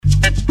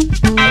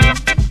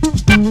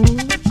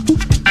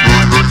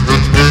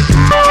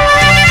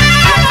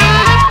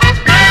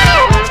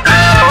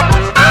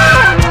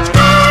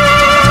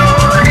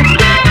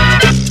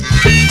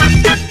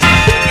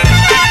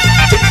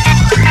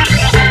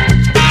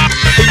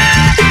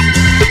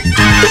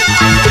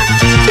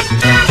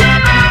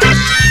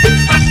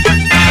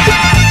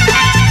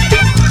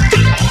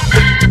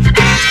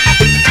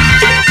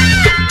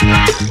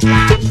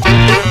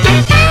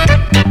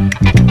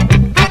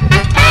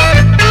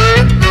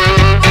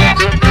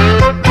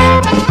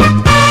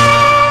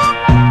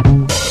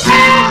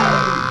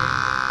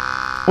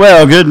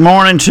Well, good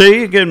morning to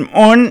you. Good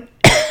morning.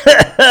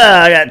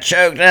 I got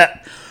choked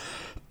up.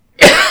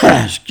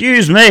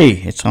 Excuse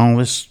me. It's all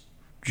this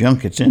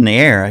junk that's in the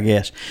air, I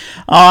guess.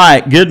 All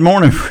right. Good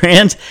morning,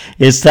 friends.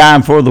 It's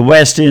time for the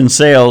West End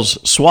Sales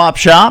Swap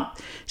Shop.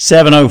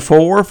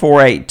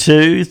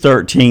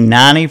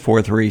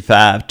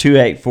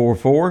 704-482-1390,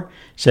 435-2844,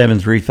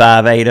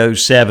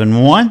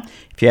 735-8071.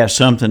 If you have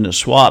something to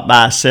swap,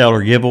 buy, sell,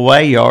 or give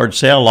away, yard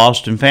sale,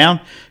 lost and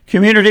found,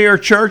 community or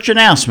church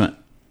announcement.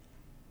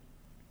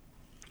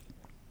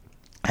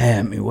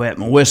 Let me wet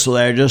my whistle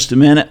there just a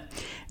minute.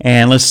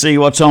 And let's see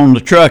what's on the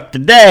truck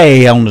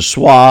today on the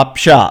swap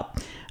shop.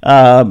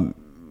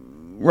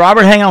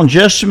 Robert, hang on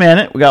just a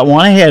minute. We got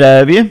one ahead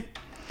of you.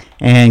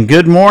 And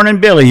good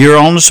morning, Billy. You're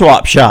on the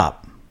swap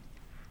shop.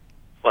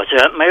 What's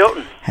up,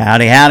 Milton?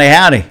 Howdy, howdy,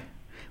 howdy.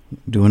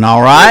 Doing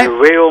all right? The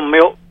real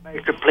milk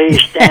maker,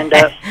 please stand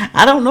up.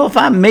 I don't know if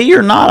I'm me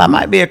or not. I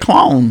might be a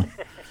clone.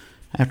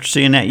 After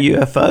seeing that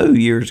UFO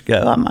years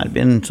ago, I might have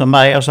been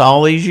somebody else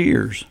all these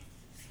years.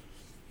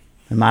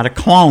 They might have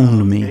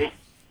cloned me.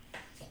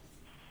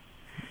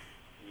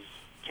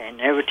 Can't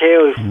never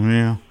tell.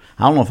 Yeah.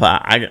 I don't know if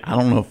I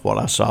don't know if what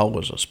I saw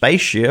was a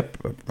spaceship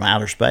from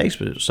outer space,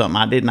 but it was something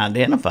I didn't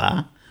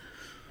identify.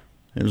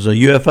 It was a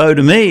UFO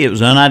to me. It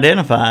was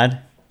unidentified.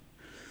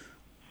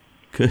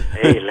 Hey,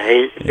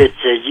 if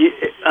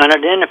it's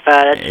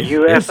unidentified, that's a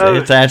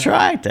UFO. That's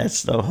right.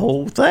 That's the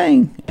whole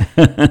thing.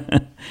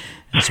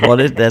 That's what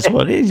it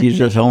is. You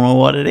just don't know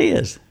what it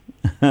is.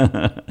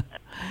 Okay.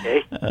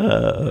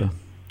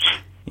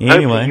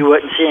 Anyway. Hopefully you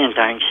wasn't seeing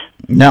things.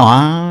 No,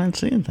 I ain't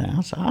seen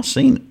things. I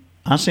seen it.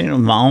 I seen it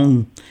with my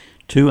own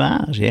two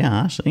eyes.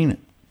 Yeah, I seen it.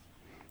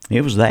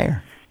 It was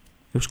there.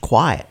 It was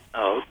quiet.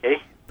 Oh,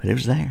 okay. But it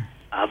was there.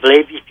 I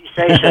believe you if you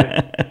say so.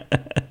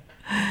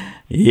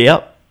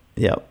 Yep.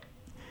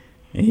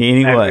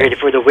 Anyway. Ready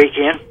for the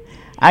weekend?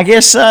 I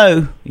guess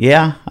so.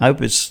 Yeah. I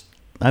hope it's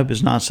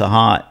not so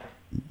hot.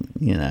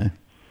 You know.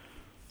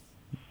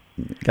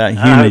 Got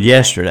humid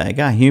yesterday.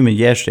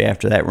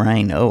 After that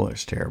rain. Oh,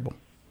 it's terrible.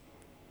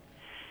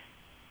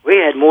 We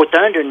had more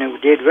thunder than we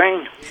did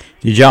rain.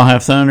 Did y'all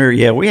have thunder?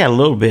 Yeah, we had a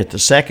little bit the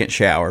second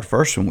shower.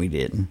 First one we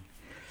didn't.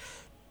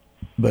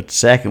 But the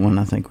second one,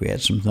 I think we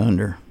had some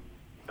thunder.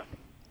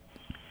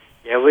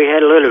 Yeah, we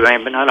had a little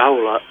rain, but not a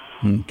whole lot.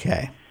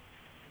 Okay.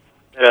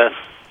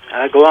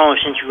 I'll go on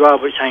since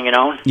Robert's hanging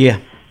on. Yeah.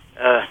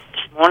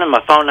 This morning,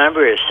 my phone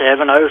number is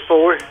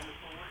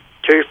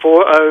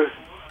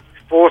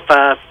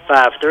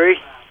 704-240-4553.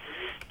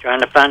 Trying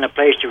to find a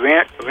place to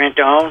rent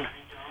to own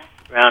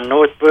around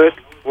Northbrook,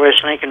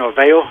 West Lincoln, or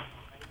Vale.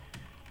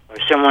 Or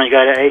if someone's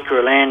got an acre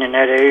of land in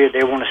that area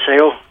they want to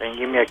sell, they can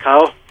give me a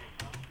call.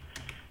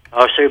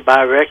 Also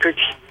buy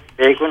records,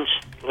 big ones,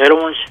 little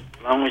ones,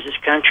 as long as it's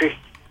country.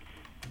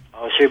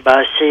 Also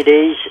buy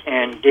CDs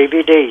and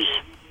DVDs.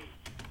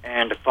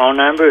 And the phone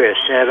number is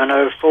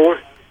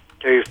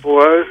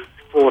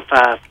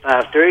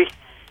 704-240-4553.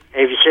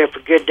 Have yourself a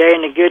good day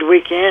and a good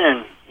weekend,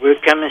 and we'll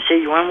come and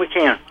see you when we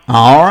can.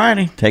 All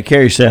righty. Take care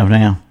of yourself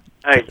now.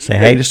 All right. Say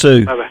hey to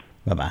Sue. Bye-bye.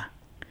 Bye-bye.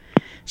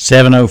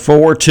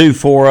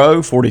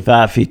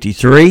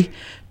 704-240-4553.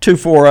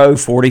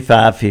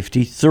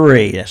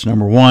 240-4553. That's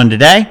number one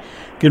today.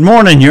 Good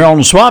morning. You're on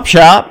the swap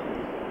shop.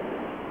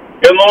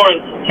 Good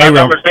morning. My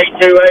number's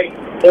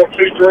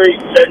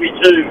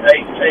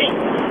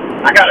 828-423-7218.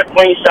 I got a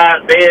queen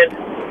size bed,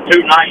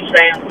 2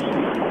 nightstands.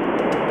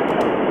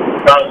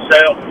 Got to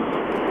sell.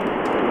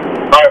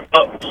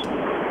 $100.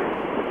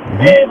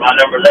 And my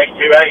number's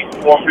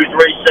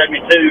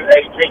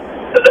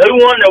 828-423-7218. Who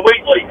won the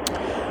weekly?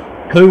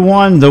 Who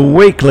won the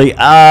weekly?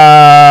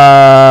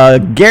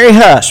 Gary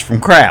Huss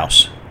from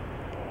Krause.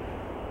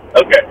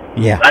 Okay.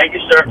 Yeah. Thank you,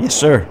 sir. Yes,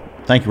 sir.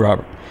 Thank you,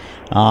 Robert.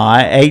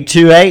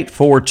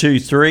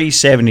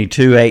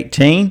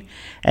 828-423-7218.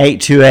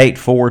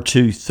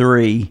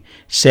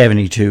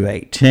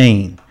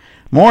 828-423-7218.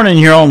 Morning,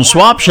 you're on the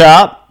swap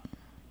shop.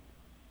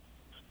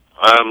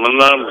 My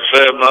number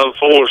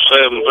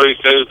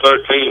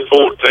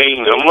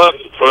 704-732-1314. I'm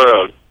looking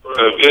for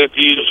a good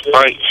used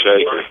paint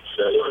shaker.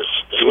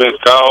 Give me a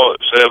call at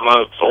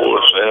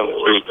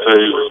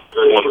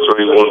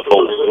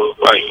 704-732-1314.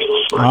 Thank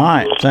you. All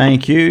right,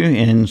 thank you.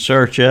 In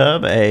search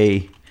of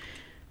a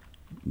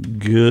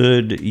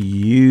good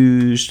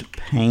used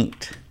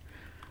paint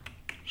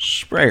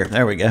sprayer.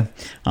 There we go.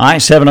 All right,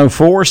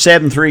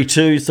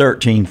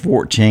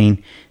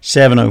 704-732-1314.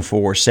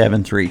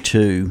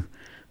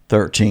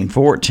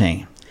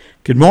 704-732-1314.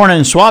 Good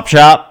morning, Swap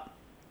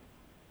Shop.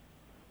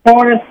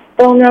 Morning.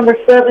 Phone number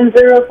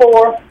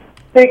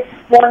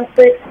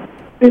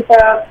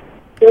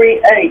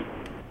 704-616-2538.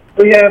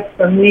 We have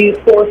some new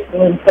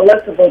porcelain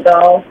collectible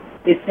dolls,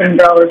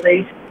 $15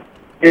 each,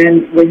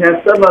 and we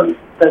have some of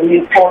the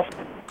new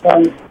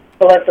porcelain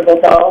collectible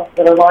dolls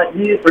that are like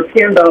new for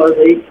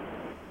 $10 each.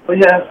 We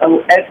have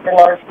an extra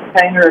large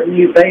container of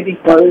new baby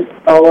clothes,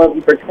 all of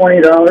them for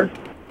 $20.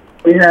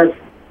 We have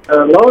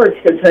a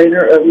large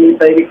container of new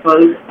baby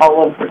clothes,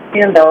 all of them for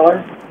 $10.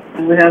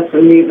 And we have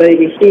some new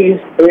baby shoes,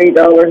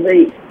 $3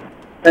 each.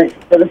 Thanks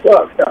for the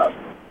swap shop.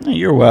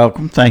 You're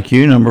welcome. Thank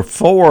you. Number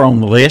 4 on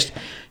the list,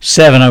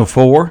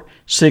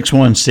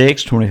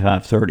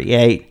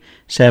 704-616-2538.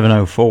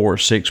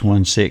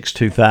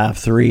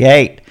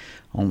 704-616-2538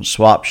 on the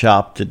Swap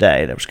Shop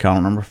today. That was call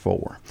number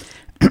 4.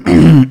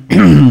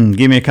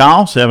 Give me a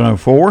call,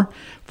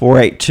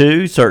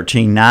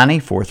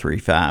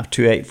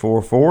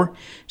 704-482-1390,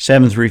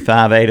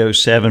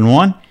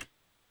 435-2844-735-8071.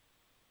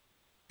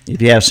 If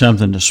you have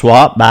something to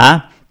swap,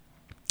 buy,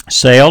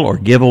 sell, or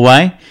give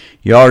away,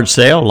 yard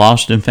sale,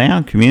 lost and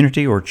found,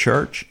 community, or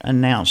church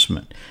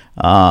announcement,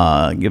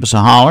 give us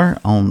a holler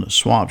on the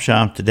Swap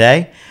Shop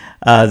today.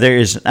 There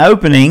is an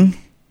opening.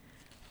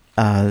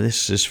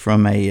 This is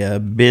from a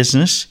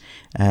business,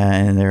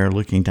 and they're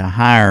looking to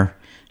hire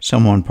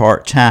someone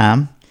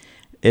part-time.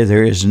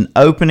 There is an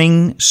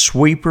opening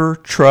sweeper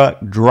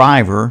truck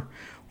driver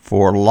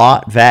for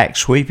Lot Vac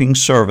Sweeping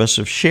Service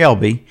of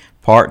Shelby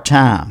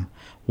part-time,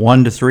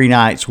 1 to 3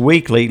 nights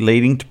weekly,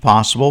 leading to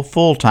possible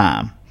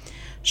full-time,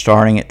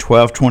 starting at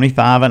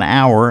 $12.25 an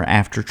hour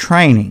after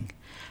training.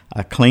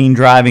 A clean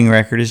driving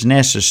record is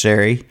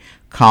necessary.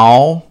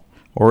 Call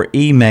or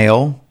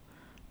email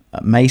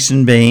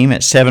Mason Beam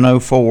at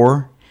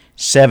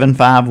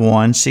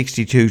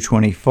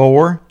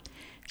 704-751-6224,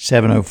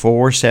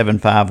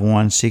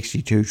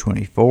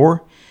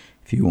 704-751-6224.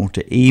 If you want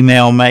to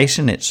email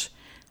Mason, it's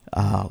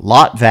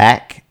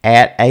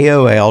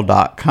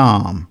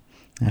lotvac@aol.com.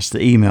 That's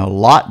the email,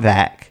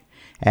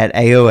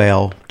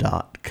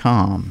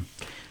 lotvac@aol.com.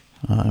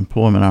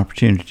 Employment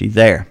opportunity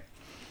there.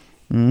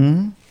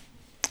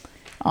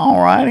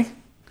 All righty.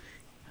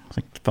 I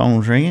think the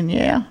phone's ringing.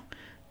 Yeah.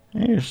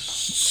 There's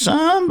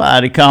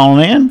somebody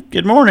calling in.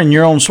 Good morning.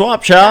 You're on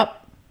Swap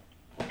Shop.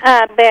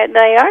 I bet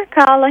they are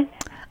calling.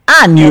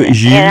 I knew it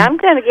was you. And I'm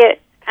gonna get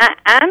a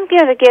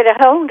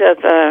hold of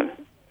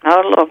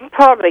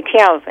probably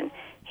Calvin.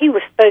 He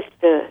was supposed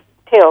to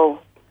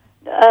tell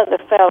the other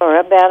fella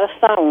about a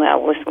song I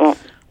was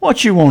wanting.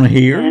 What you want to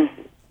hear? And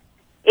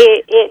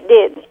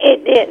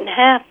it didn't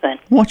happen.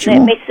 What you Let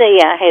want? me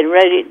see. I had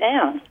wrote it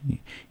down.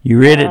 You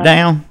read it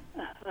down?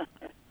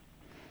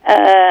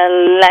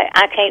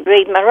 I can't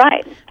read my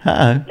writing.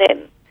 Uh-oh.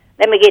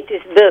 Let me get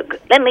this book.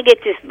 Let me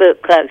get this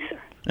book closer.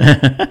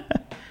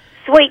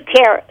 Sweet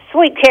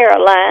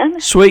Caroline.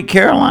 Sweet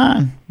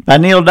Caroline by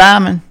Neil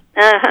Diamond.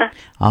 Uh-huh.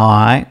 All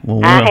right.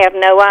 Well, I have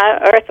no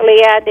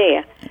earthly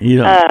idea. You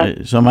don't.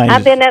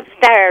 I've been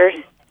upstairs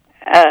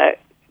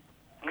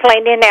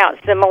cleaning out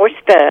some more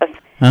stuff.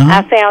 Uh-huh.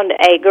 I found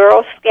a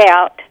Girl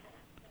Scout,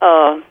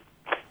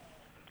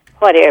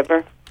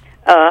 whatever.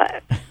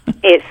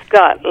 It's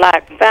got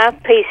like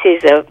 5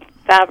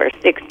 or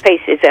 6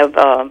 pieces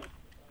of,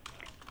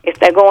 if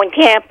they're going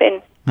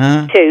camping,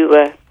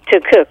 to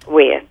cook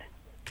with.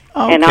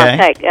 Okay. And I'll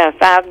take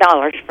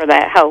 $5 for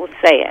that whole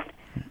set.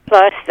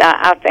 Plus,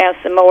 I found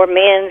some more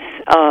men's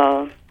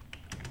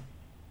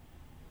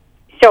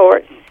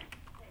shorts,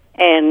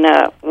 and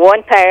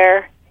one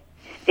pair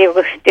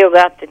still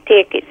got the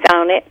tickets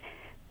on it,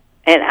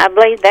 and I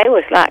believe they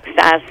was like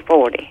size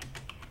 40,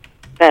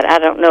 but I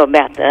don't know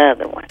about the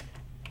other one.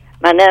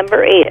 My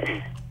number is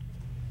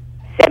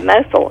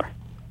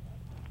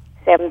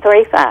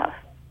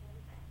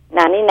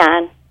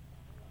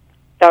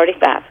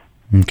 704-735-9935.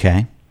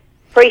 Okay.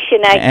 Appreciate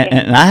you.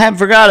 And I haven't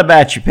forgot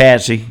about you,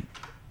 Patsy.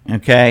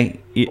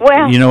 Okay.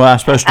 Well, you know what I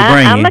was supposed to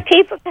bring I'm you. a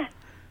keeper.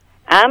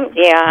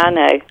 Yeah, I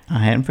know. I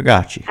hadn't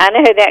forgot you. I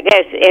know who that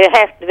goes. It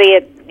has to be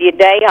your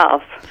day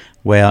off.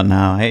 Well,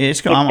 no,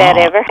 it's going. If that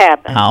ever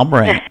happens, I'll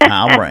bring it.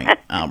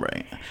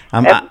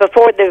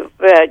 Before the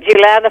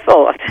July the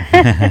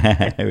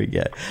 4th. There we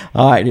go.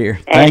 All right, dear.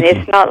 And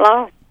it's not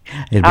long.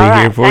 It'll be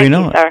here before you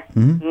know it. Sir.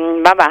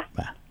 Mm-hmm. Bye-bye.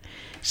 Bye.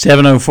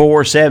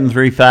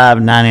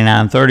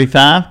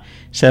 704-735-9935.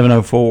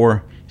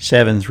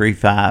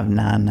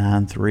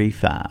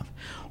 704-735-9935.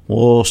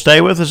 Well,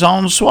 stay with us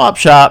on the Swap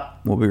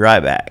Shop. We'll be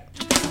right back.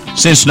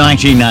 Since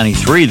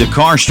 1993, the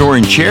car store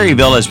in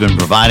Cherryville has been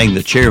providing the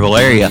Cherryville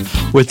area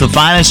with the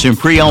finest in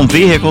pre-owned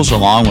vehicles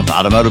along with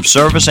automotive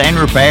service and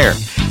repair.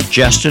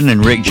 Justin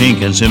and Rick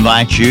Jenkins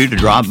invite you to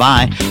drop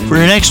by for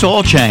your next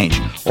oil change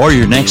or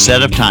your next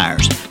set of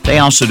tires. They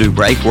also do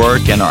brake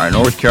work and are a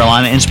North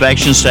Carolina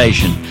inspection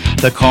station.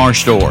 The Car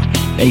Store,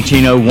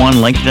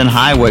 1801 Lincoln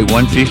Highway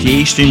 150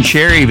 East in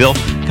Cherryville.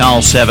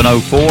 Call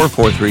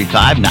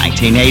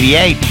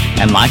 704-435-1988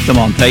 and like them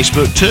on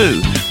Facebook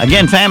too.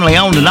 Again, family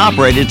owned and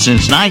operated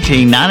since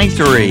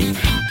 1993.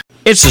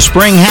 It's the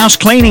Spring House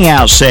Cleaning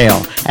Out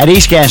Sale at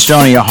East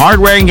Gastonia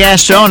Hardware in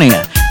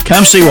Gastonia.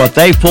 Come see what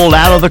they've pulled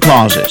out of the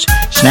closets.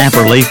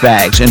 Snapper leaf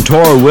bags and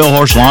Toro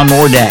Wheelhorse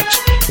lawnmower decks.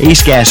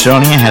 East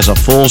Gastonia has a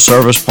full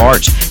service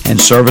parts and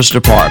service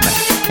department.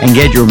 And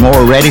get your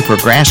mower ready for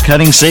grass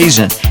cutting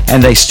season.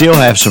 And they still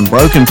have some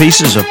broken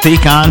pieces of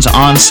pecans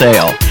on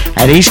sale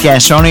at East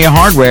Gastonia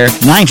Hardware,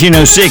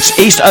 1906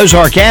 East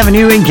Ozark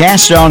Avenue in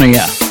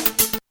Gastonia.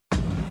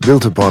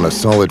 Built upon a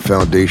solid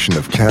foundation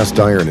of cast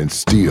iron and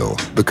steel,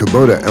 the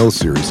Kubota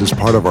L-Series is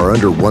part of our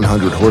under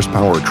 100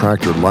 horsepower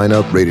tractor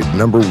lineup rated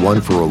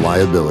 #1 for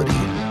reliability.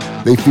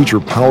 They feature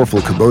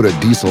powerful Kubota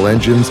diesel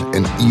engines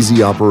and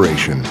easy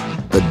operation.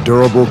 the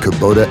durable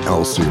Kubota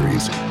L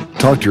Series.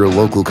 Talk to your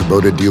local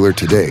Kubota dealer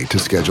today to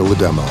schedule a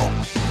demo.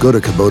 Go to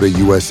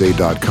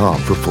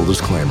KubotaUSA.com for full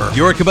disclaimer.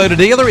 Your Kubota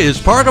dealer is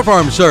Parker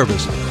Farm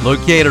Service,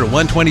 located at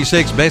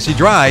 126 Bessie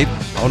Drive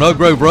on Oak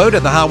Grove Road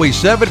at the Highway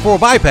 74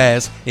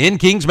 bypass in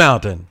Kings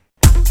Mountain.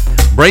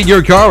 Bring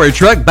your car or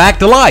truck back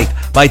to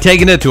life by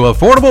taking it to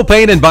Affordable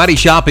Paint and Body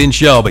Shop in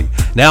Shelby,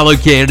 now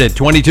located at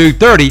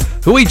 2230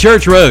 Huey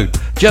Church Road,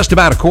 just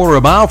about a quarter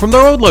of a mile from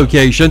their old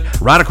location,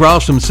 right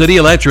across from City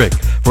Electric.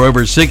 For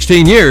over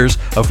 16 years,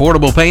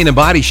 Affordable Paint and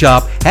Body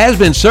Shop has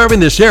been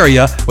serving this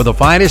area with the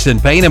finest in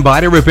paint and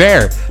body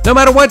repair. No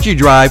matter what you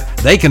drive,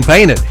 they can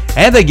paint it,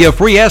 and they give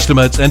free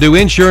estimates and do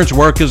insurance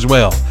work as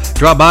well.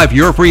 Drop by for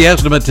your free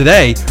estimate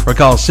today or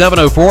call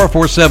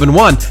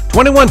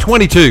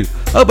 704-471-2122.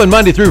 Open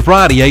Monday through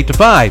Friday, 8 to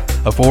 5.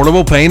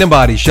 Affordable Paint and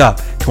Body Shop,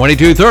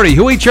 2230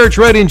 Huey Church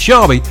Road in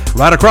Shelby,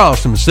 right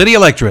across from City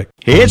Electric.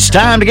 It's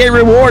time to get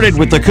rewarded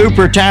with the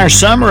Cooper Tire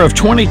Summer of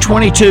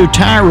 2022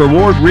 Tire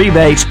Reward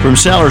Rebates from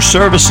Sellers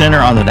Service Center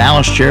on the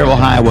Dallas-Cherryville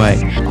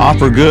Highway.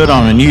 Offer good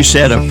on a new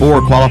set of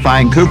 4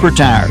 qualifying Cooper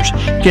tires.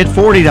 Get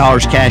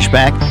 $40 cash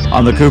back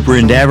on the Cooper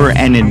Endeavor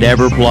and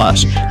Endeavor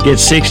Plus. Get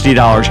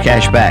 $60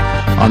 cash back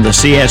on the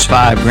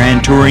CS5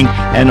 Grand Touring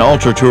and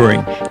Ultra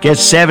Touring. Get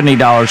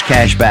 $70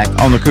 cash back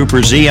on the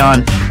Cooper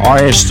Xeon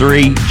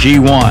RS3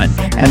 G1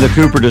 and the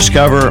Cooper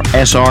Discover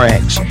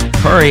SRX.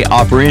 Hurry,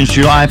 offer ends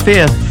July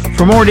 5th.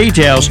 For more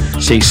details,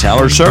 see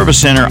Sellers Service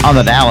Center on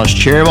the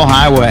Dallas-Cherryville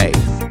Highway.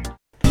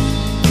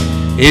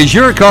 Is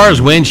your car's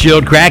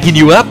windshield cracking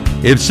you up?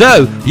 If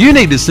so, you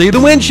need to see the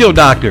windshield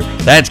doctor.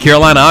 That's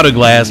Carolina Auto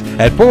Glass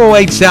at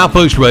 408 South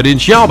Post Road in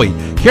Shelby.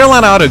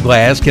 Carolina Auto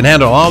Glass can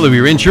handle all of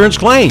your insurance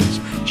claims.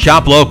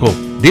 Shop local,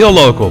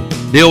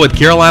 deal with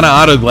Carolina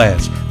Auto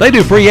Glass. They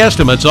do free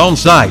estimates on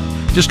site.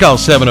 Just call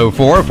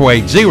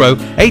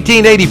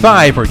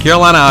 704-480-1885 for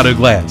Carolina Auto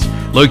Glass.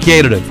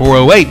 Located at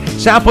 408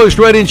 South Post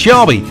Road in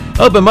Shelby.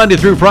 Open Monday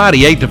through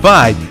Friday, 8 to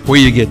 5, where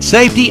you get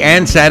safety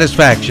and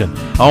satisfaction.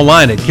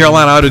 Online at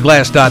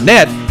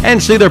CarolinaAutoGlass.net and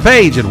see their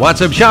page at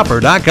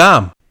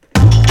WhatsAppShopper.com.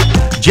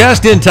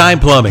 Just in Time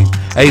Plumbing,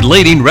 a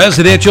leading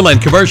residential and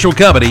commercial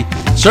company,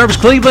 serves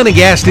Cleveland and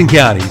Gaston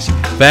counties.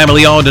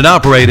 Family owned and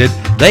operated,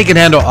 they can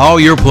handle all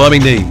your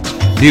plumbing needs.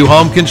 New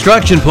home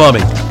construction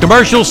plumbing,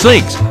 commercial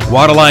sinks,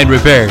 waterline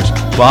repairs,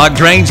 clogged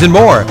drains, and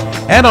more.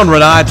 And on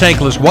Renai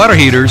tankless water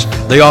heaters,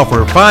 they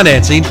offer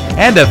financing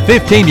and a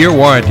 15-year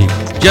warranty.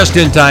 Just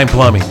in Time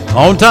Plumbing,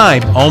 on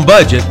time, on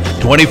budget,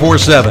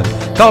 24/7.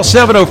 Call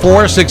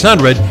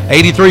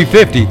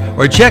 704-600-8350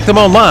 or check them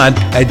online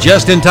at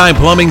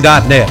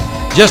justintimeplumbing.net.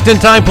 Just in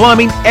Time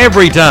Plumbing,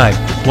 every time.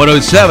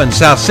 107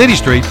 South City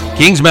Street,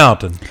 Kings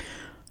Mountain.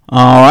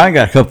 All right,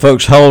 got a couple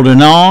folks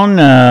holding on.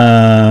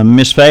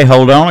 Miss Faye,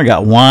 hold on. I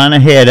got one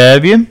ahead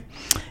of you.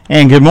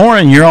 And good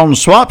morning. You're on the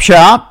Swap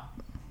Shop.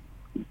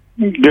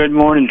 Good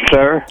morning,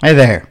 sir. Hey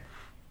there.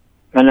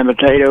 My number is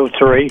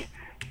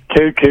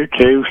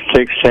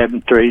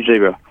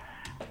 803-222-6730.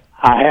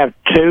 I have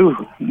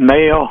 2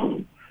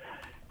 male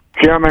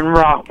German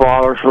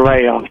Rockwallers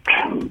left.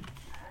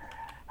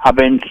 I've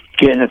been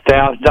getting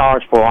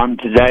 $1,000 for them.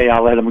 Today I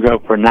let them go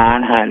for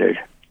 $900.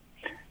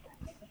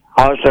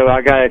 Also,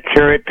 I got a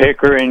cherry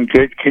picker in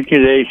good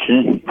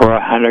condition for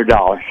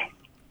 $100.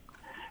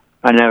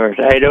 My number is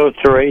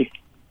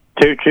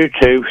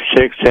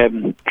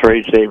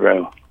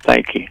 803-222-6730.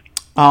 Thank you.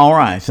 All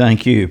right.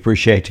 Thank you.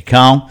 Appreciate the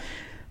call.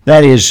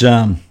 That is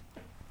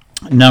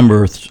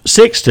number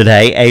 6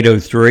 today,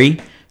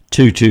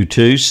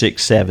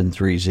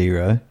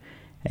 803-222-6730.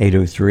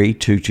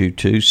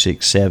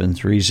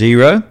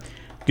 803-222-6730.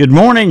 Good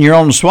morning. You're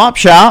on the Swap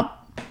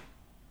Shop.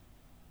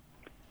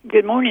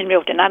 Good morning,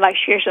 Milton. I'd like to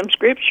share some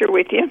scripture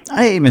with you.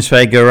 Hey, Miss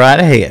Faye, go right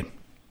ahead.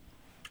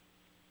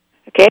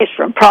 Okay, it's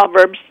from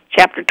Proverbs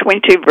chapter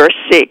 22, verse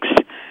 6.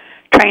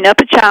 Train up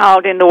a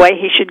child in the way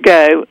he should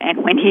go,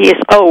 and when he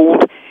is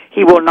old,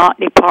 he will not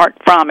depart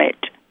from it.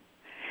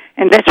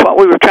 And that's what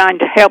we were trying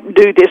to help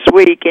do this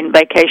week in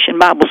Vacation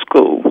Bible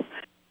School.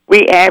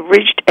 We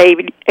averaged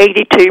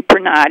 82 per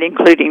night,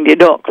 including the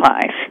adult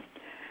class.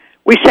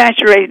 We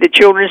saturated the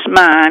children's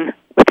mind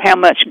with how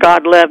much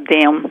God loved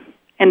them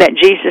and that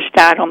Jesus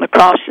died on the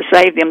cross to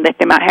save them, that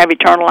they might have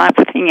eternal life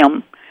with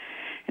Him.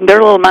 And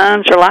their little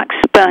minds are like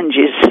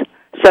sponges,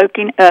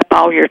 soaking up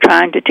all you're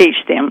trying to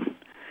teach them.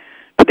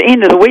 At the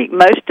end of the week,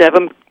 most of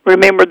them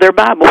remembered their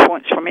Bible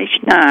points from each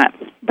night,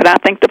 but I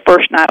think the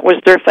first night was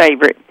their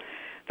favorite.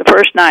 The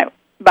first night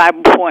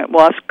Bible point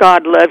was,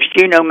 God loves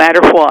you no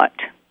matter what.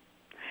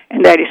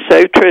 And that is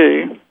so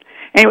true.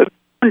 And it would be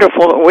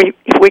wonderful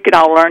if we could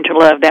all learn to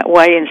love that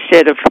way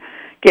instead of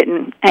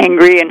getting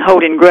angry and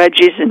holding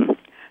grudges and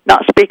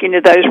not speaking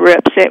to those we're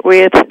upset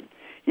with.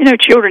 You know,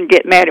 children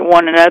get mad at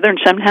one another, and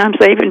sometimes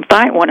they even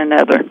fight one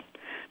another.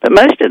 But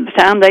most of the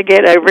time they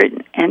get over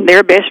it, and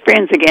they're best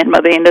friends again by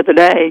the end of the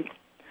day.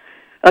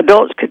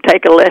 Adults could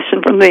take a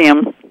lesson from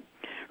them.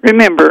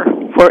 Remember,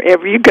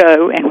 wherever you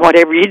go and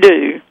whatever you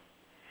do,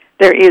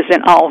 there is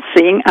an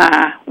all-seeing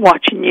eye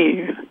watching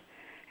you.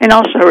 And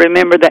also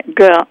remember that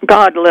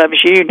God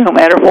loves you no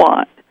matter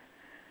what.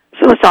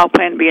 So let's all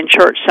plan to be in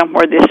church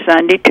somewhere this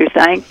Sunday to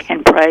thank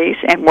and praise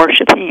and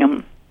worship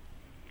Him.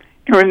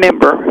 And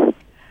remember,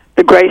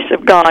 the grace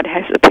of God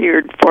has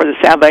appeared for the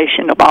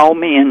salvation of all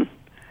men.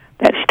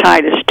 That's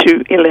Titus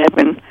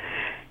 2:11.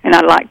 And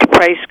I'd like to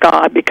praise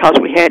God because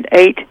we had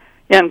 8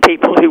 young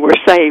people who were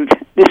saved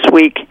this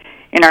week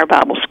in our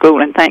Bible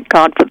school, and thank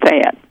God for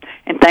that.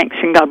 And thanks,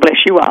 and God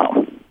bless you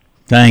all.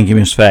 Thank you,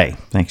 Miss Faye.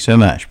 Thanks so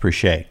much.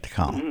 Appreciate the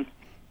call.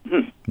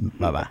 Mm-hmm.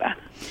 Bye-bye. Bye.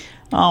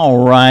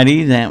 All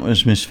righty, that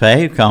was Miss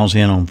Faye, who calls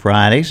in on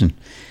Fridays, and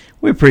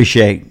we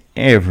appreciate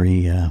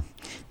every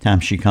time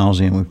she calls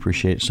in. We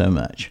appreciate it so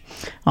much.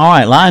 All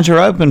right, lines are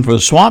open for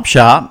the Swap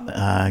Shop.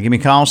 Give me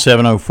a call,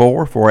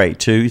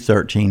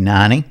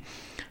 704-482-1390,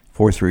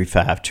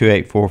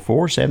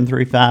 435-2844,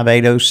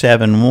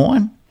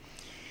 735-8071.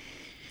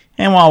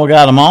 And while we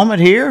got a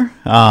moment here,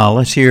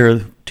 let's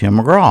hear Tim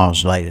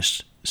McGraw's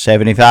latest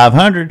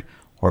 7,500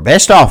 or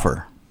best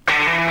offer.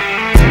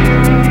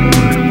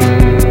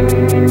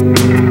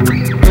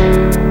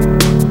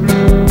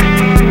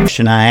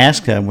 I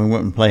asked, we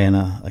weren't playing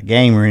a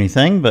game or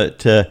anything, but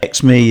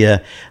text me in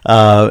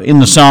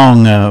the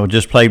song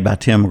just played by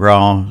Tim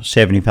McGraw,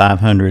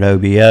 7,500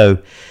 OBO.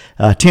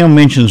 Tim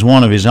mentions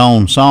one of his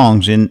own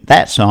songs in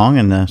that song,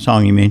 and the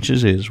song he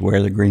mentions is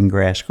Where the Green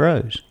Grass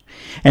Grows.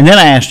 And then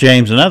I asked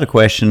James another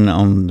question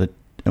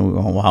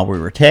while we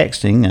were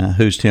texting,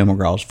 who's Tim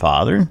McGraw's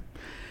father?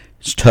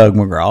 It's Tug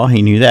McGraw.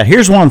 He knew that.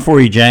 Here's one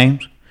for you,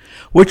 James.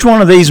 Which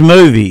one of these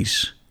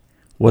movies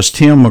was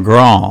Tim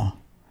McGraw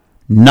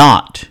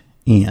not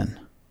in?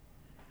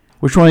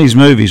 Which one of these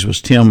movies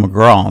was Tim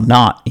McGraw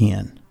not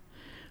in?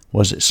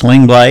 Was it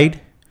Sling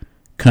Blade,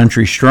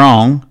 Country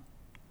Strong,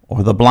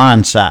 or The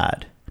Blind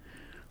Side?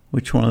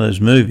 Which one of those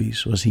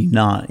movies was he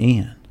not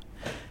in?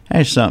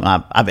 That's something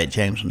I bet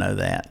James will know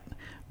that.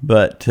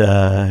 But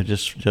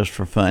just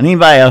for fun.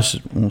 Anybody else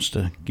wants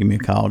to give me a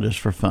call just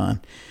for fun?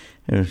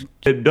 At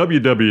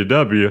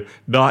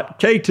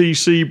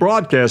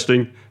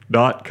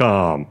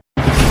www.ktcbroadcasting.com.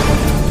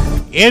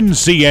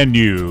 NCN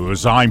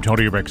News. I'm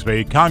Tony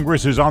Rixby.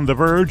 Congress is on the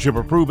verge of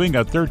approving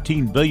a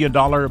 $13 billion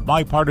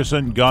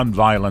bipartisan gun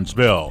violence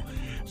bill.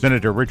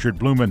 Senator Richard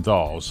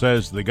Blumenthal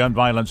says the gun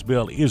violence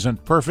bill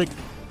isn't perfect,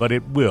 but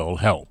it will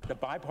help. The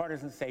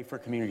Bipartisan Safer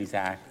Communities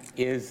Act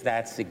is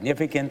that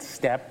significant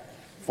step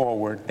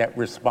forward that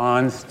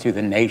responds to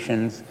the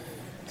nation's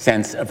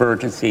sense of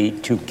urgency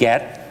to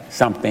get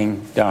something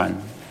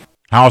done.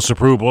 House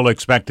approval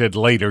expected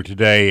later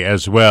today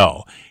as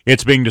well.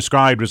 It's being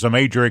described as a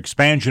major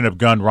expansion of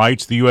gun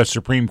rights, the U.S.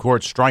 Supreme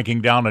Court striking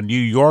down a New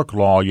York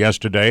law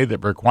yesterday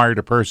that required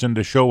a person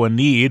to show a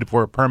need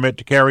for a permit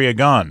to carry a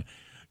gun.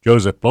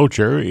 Joseph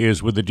Blocher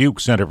is with the Duke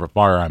Center for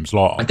Firearms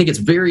Law. I think it's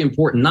very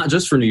important, not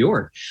just for New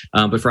York,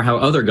 but for how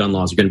other gun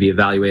laws are going to be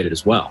evaluated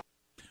as well.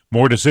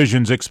 More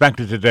decisions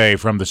expected today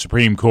from the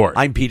Supreme Court.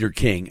 I'm Peter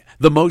King.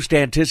 The most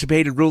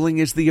anticipated ruling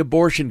is the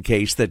abortion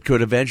case that could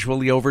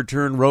eventually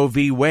overturn Roe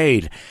v.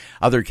 Wade.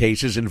 Other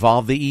cases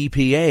involve the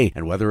EPA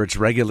and whether its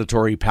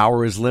regulatory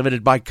power is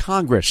limited by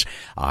Congress,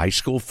 a high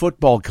school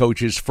football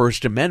coach's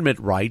First Amendment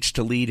rights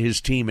to lead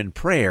his team in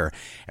prayer,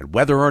 and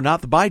whether or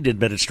not the Biden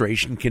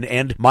administration can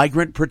end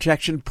migrant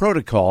protection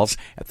protocols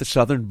at the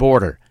southern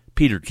border.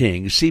 Peter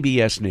King,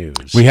 CBS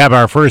News. We have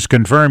our first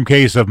confirmed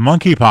case of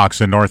monkeypox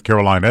in North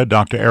Carolina.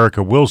 Dr.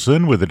 Erica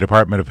Wilson with the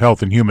Department of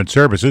Health and Human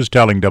Services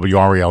telling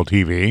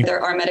WRAL-TV.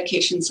 There are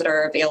medications that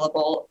are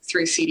available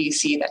through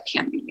CDC that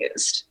can be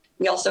used.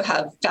 We also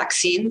have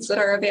vaccines that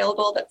are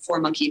available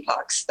for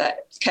monkeypox that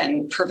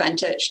can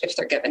prevent it if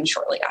they're given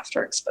shortly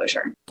after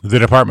exposure. The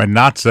department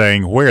not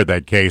saying where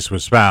that case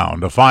was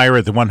found. A fire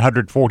at the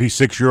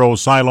 146-year-old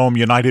Siloam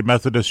United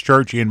Methodist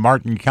Church in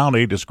Martin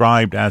County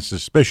described as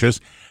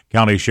suspicious.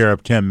 County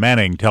Sheriff Tim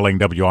Manning telling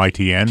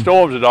WITN.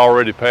 Storms had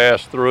already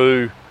passed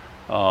through.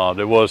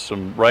 There was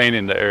some rain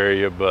in the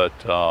area, but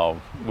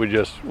we're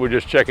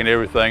just checking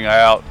everything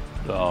out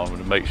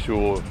to make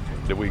sure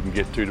that we can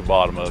get to the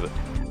bottom of it.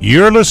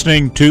 You're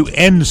listening to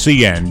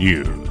NCN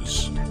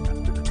News.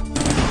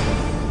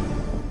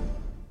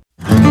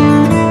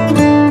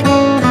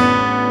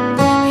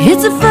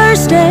 It's the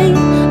first day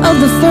of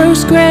the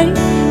first grade,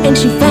 and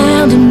she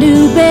found a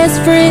new best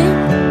friend.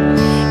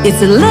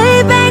 It's a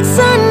laid-back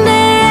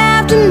Sunday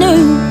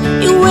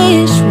afternoon you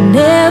wish would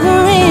never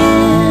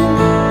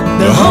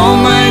end. The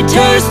homemade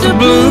taste of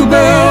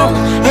Bluebell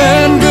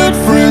and good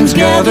friends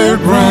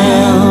gathered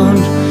round.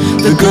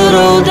 The good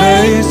old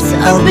days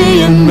are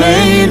being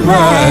made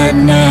right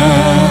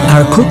now.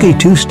 Our Cookie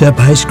Two-Step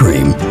Ice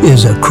Cream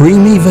is a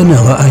creamy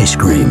vanilla ice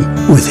cream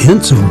with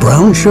hints of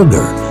brown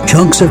sugar,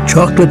 chunks of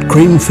chocolate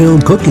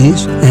cream-filled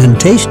cookies, and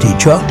tasty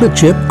chocolate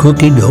chip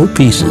cookie dough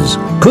pieces.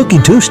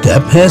 Cookie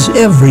Two-Step has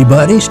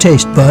everybody's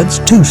taste buds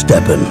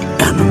two-stepping,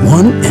 and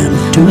 1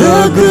 and 2.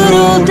 The good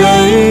old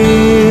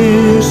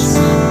days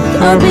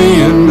are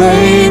being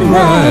made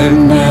right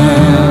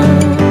now.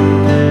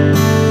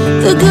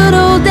 The good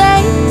old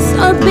days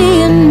are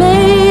being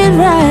made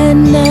right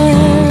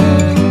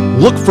now.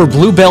 Look for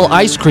Bluebell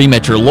ice cream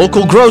at your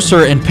local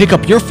grocer and pick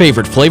up your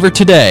favorite flavor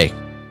today.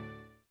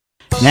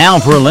 Now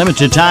for a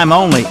limited time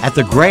only at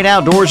the Great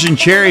Outdoors in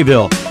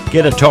Cherryville.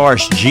 Get a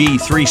Taurus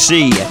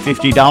G3C at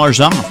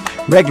 $50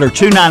 off. Regular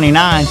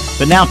 $299,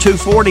 but now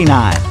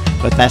 $249.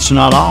 But that's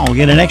not all.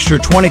 Get an extra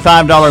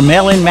 $25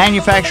 mail-in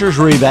manufacturer's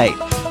rebate.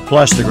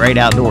 Plus, the Great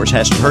Outdoors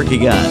has turkey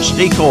guns,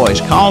 decoys,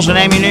 calls, and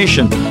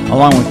ammunition,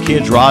 along with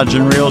kids' rods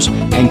and reels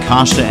and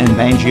Costa and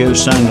Bangio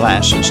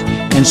sunglasses.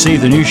 And see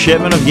the new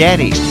shipment of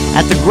Yetis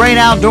at the Great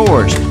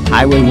Outdoors,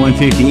 Highway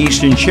 150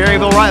 East in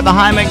Cherryville, right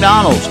behind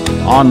McDonald's.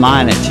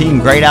 Online at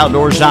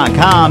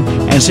teamgreatoutdoors.com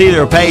and see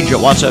their page at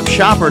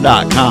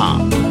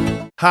whatsupshopper.com.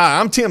 Hi,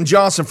 I'm Tim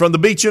Johnson from the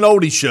Beach and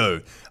Oldie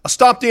Show. I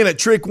stopped in at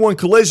Trick One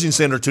Collision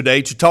Center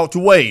today to talk to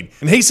Wade,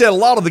 and he said a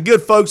lot of the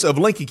good folks of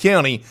Lincoln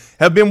County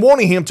have been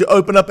wanting him to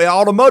open up an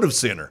automotive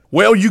center.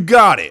 Well, you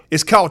got it.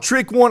 It's called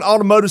Trick One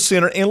Automotive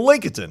Center in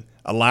Lincoln.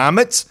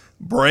 Alignments,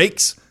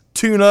 brakes,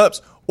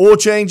 tune-ups, oil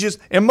changes,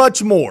 and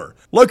much more.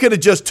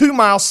 Located just 2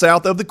 miles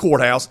south of the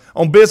courthouse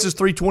on Business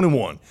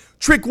 321.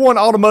 Trick One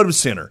Automotive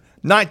Center,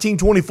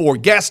 1924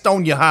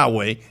 Gastonia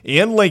Highway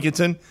in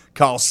Lincoln.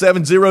 Call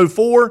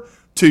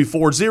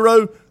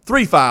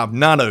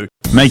 704-240-3590.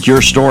 Make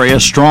your story a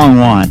strong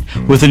one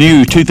with the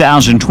new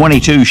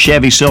 2022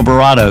 Chevy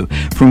Silverado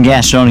from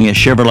Gastonia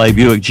Chevrolet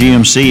Buick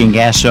GMC in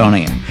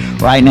Gastonia.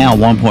 Right now,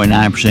 1.9%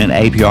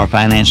 APR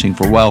financing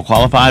for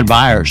well-qualified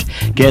buyers.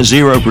 Get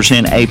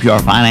 0%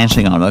 APR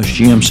financing on most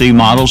GMC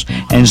models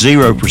and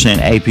 0%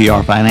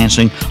 APR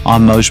financing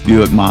on most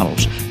Buick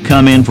models.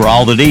 Come in for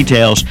all the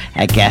details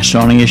at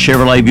Gastonia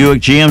Chevrolet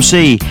Buick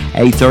GMC,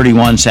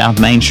 831 South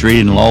Main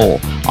Street in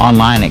Lowell.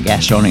 Online at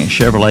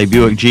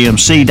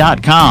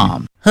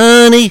GastoniaChevroletBuickGMC.com.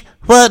 Honey,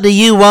 what do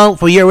you want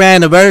for your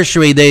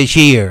anniversary this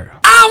year?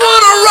 I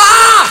want to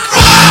rock!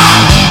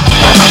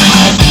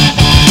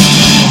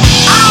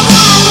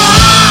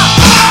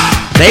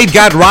 They've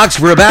got rocks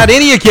for about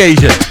any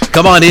occasion.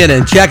 Come on in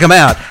and check them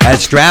out at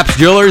Straps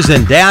Jewelers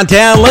in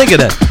downtown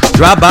Lincoln.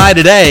 Drop by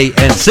today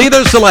and see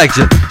their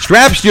selection.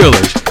 Straps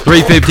Jewelers,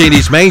 315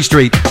 East Main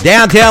Street,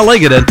 downtown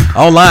Lincoln.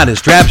 Online at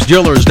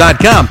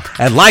strapsjewelers.com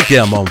and like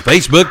them on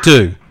Facebook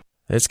too.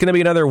 It's going to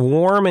be another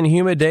warm and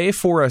humid day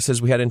for us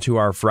as we head into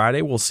our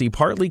Friday. We'll see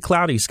partly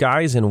cloudy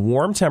skies and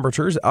warm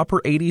temperatures,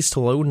 upper 80s to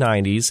low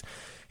 90s.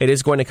 It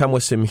is going to come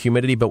with some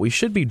humidity, but we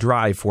should be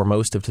dry for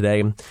most of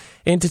today.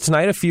 Into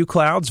tonight, a few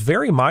clouds,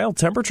 very mild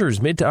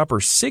temperatures, mid to upper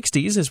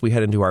 60s as we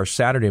head into our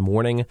Saturday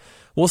morning.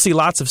 We'll see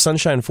lots of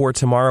sunshine for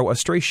tomorrow, a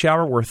stray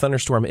shower or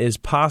thunderstorm is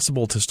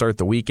possible to start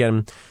the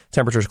weekend.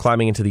 Temperatures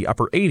climbing into the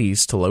upper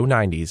 80s to low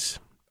 90s.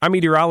 I'm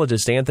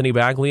meteorologist Anthony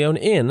Baglione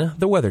in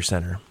the Weather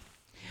Center.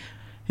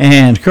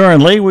 And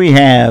currently we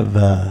have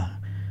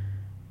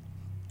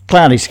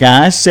cloudy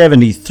skies,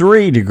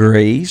 73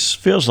 degrees.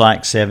 Feels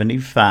like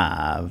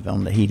 75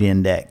 on the heat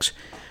index.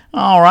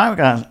 All right, we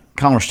got a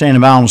caller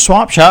standing by on the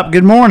swap shop.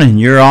 Good morning.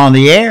 You're on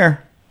the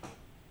air.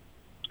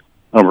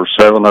 Number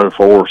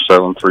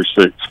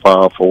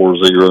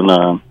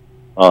 704-736-5409.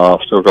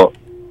 Still got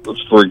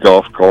those 3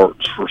 golf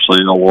carts for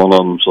sale. One of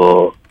them's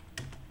got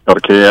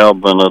a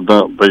cab and a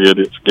dump bed.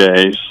 It's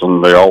gas,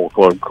 and they all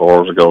club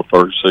cars. I got a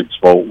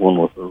 36-volt one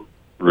with a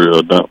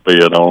real dump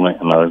bed on it,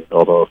 and I've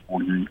got a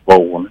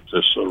 48-volt one. It's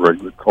just a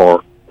regular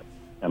car.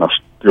 And I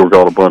still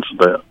got a bunch of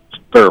that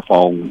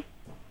styrofoam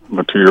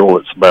material.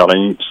 It's about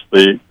an inch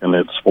thick, and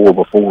it's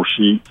 4x4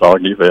 sheets. I'll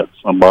give that to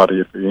somebody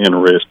if you're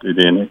interested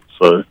in it.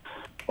 So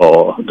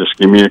just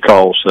give me a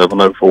call,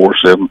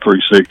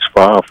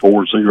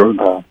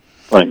 704-736-5409.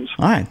 Thanks.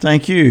 All right,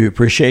 thank you.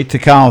 Appreciate the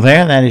call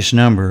there. That is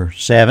number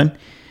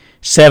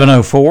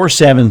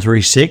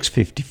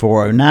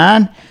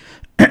 704-736-5409.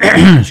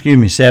 Excuse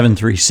me,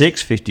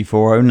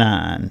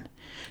 736-5409.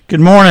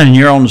 Good morning.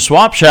 You're on the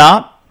swap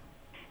shop.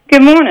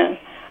 Good morning.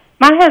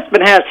 My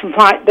husband has some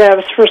white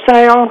doves for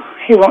sale.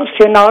 He wants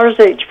 $10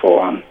 each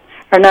for them.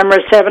 Our number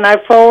is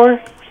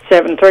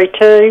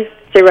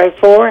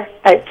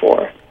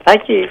 704-732-0484.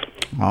 Thank you.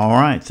 All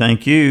right,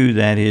 thank you.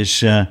 That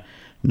is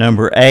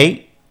number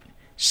 8,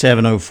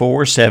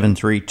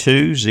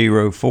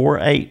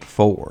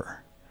 704-732-0484.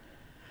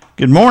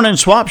 Good morning,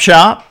 swap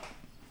shop.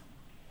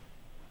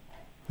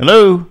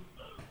 Hello.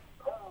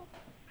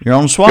 You're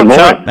on the swap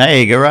shop.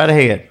 Hey, go right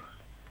ahead.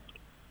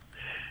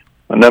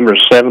 My number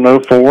is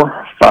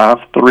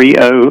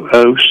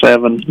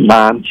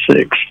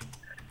 704-530-0796.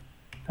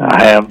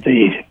 I have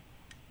the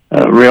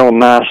real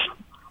nice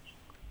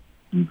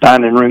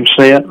dining room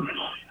set,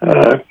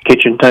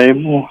 kitchen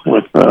table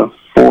with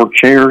 4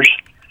 chairs,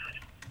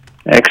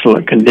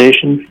 excellent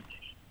condition.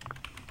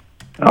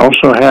 I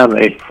also have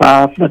a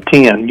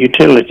 5x10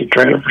 utility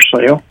trailer for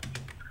sale.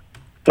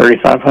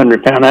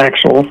 3,500-pound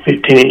axle,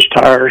 15-inch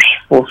tires,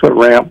 4-foot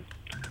ramp.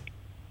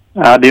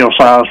 Ideal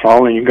size for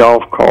all of your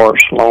golf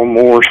carts,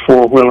 lawnmowers,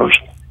 4-wheelers.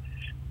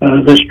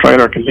 This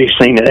trailer can be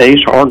seen at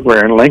Ace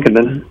Hardware in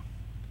Lincoln.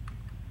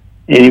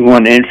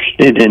 Anyone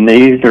interested in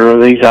either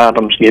of these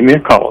items, give me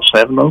a call,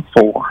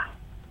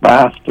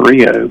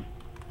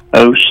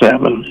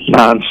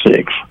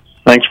 704-530-0796.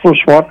 Thanks for the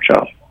swap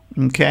shop.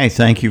 Okay,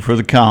 thank you for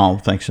the call.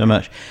 Thanks so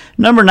much.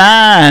 Number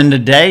 9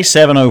 today,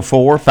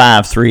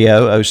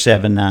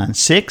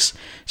 704-530-0796.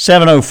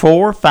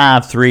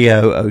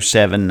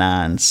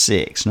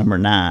 704-530-0796. Number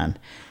 9.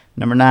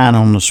 Number 9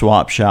 on the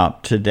Swap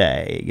Shop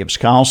today. Give us a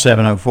call,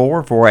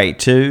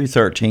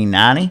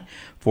 704-482-1390.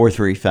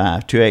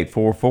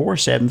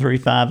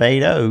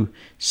 435-2844,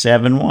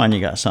 735-8071.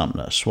 You got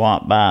something to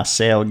swap, buy,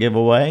 sell, give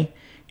away,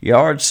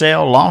 yard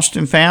sale, lost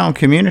and found,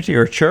 community,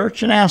 or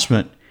church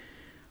announcement.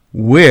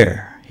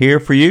 We're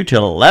here for you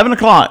till 11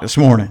 o'clock this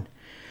morning.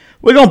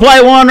 We're going to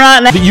play one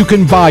right now. You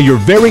can buy your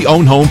very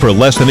own home for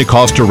less than it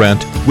costs to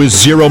rent with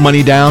zero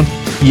money down.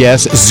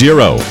 Yes,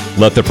 zero.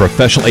 Let the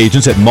professional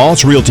agents at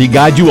Moss Realty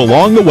guide you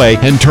along the way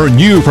and turn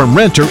you from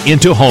renter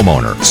into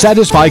homeowner.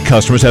 Satisfied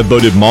customers have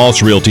voted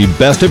Moss Realty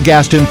Best of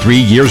Gaston 3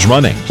 years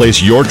running.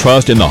 Place your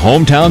trust in the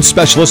hometown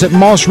specialists at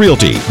Moss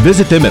Realty.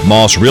 Visit them at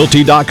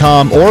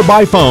mossrealty.com or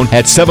by phone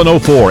at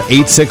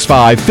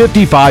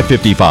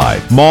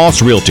 704-865-5555.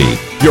 Moss Realty,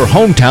 your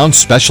hometown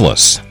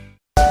specialists.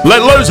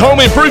 Let Lowe's Home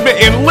Improvement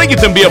in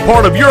Lincoln be a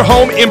part of your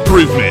home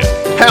improvement.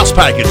 House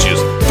packages,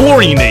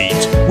 flooring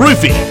needs,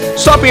 roofing.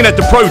 Stop in at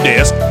the Pro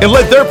Desk and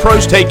let their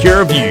pros take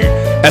care of you.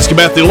 Ask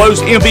about the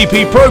Lowe's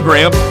MVP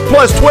program,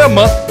 plus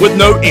 12-month with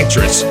no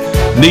interest.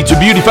 Need to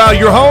beautify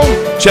your home?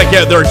 Check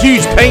out their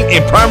huge paint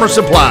and primer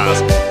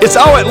supplies. It's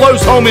all at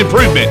Lowe's Home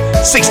Improvement,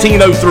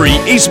 1603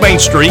 East Main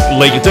Street,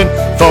 Lincoln.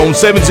 Phone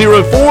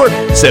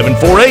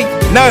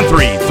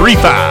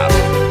 704-748-9335.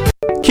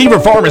 Kiever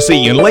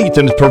Pharmacy in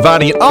Lincoln is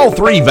providing all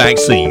 3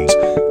 vaccines: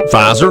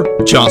 Pfizer,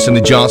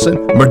 Johnson & Johnson,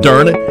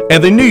 Moderna,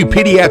 and the new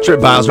pediatric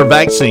Pfizer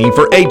vaccine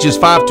for ages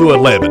 5 to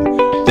 11.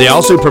 They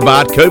also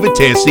provide COVID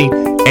testing,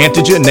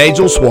 antigen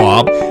nasal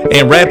swab,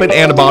 and rapid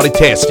antibody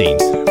testing.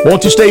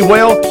 Want to stay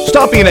well?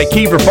 Stop in at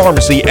Kiever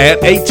Pharmacy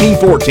at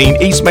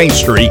 1814 East Main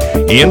Street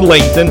in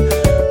Lincoln.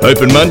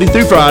 Open Monday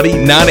through Friday,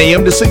 9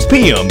 a.m. to 6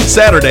 p.m.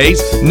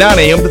 Saturdays, 9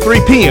 a.m. to 3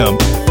 p.m.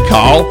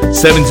 Call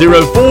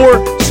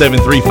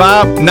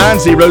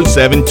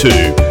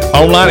 704-735-9072.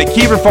 Online at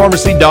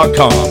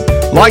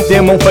KieverPharmacy.com. Like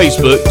them on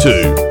Facebook,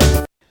 too.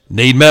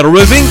 Need metal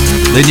roofing?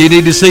 Then you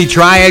need to see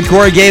Triad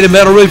Corrugated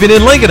Metal Roofing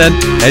in Lincoln.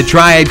 At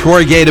Triad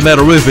Corrugated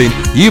Metal Roofing,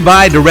 you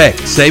buy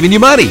direct, saving you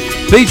money.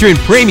 Featuring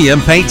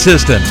premium paint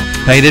systems,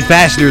 painted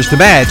fasteners to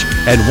match,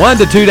 and 1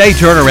 to 2 day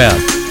turnaround.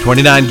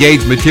 29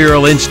 gauge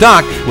material in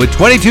stock with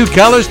 22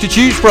 colors to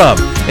choose from.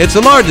 It's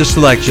the largest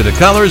selection of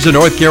colors in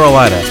North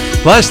Carolina.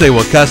 Plus, they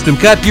will custom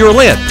cut your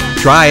length.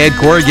 Triad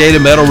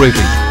Corrugated Metal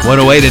Roofing,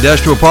 108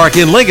 Industrial Park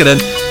in Lincoln.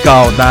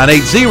 Call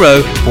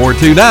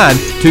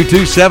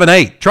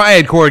 980-429-2278.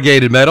 Triad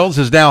Corrugated Metals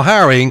is now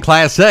hiring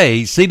Class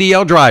A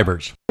CDL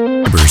drivers.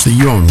 That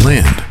you own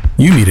land,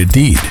 you need a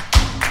deed.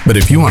 But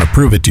if you want to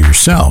prove it to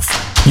yourself,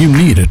 you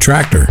need a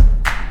tractor.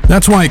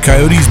 That's why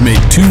Coyote's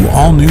made 2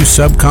 all-new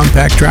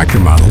subcompact tractor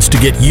models to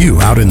get you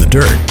out in the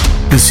dirt.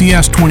 The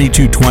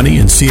CS2220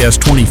 and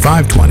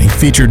CS2520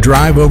 feature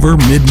drive-over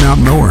mid-mount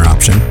mower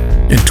option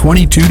and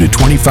 22 to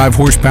 25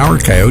 horsepower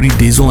Coyote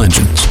diesel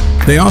engines.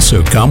 They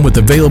also come with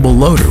available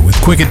loader with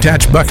quick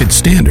attach bucket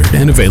standard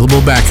and available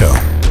backhoe.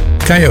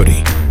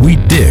 Coyote, we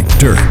dig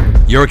dirt.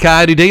 Your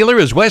Coyote dealer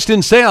is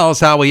Weston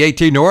Sales, Highway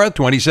 18 North,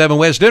 27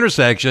 West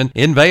intersection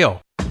in Vail.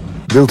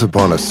 Built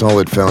upon a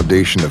solid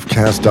foundation of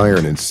cast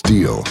iron and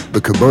steel,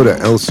 the Kubota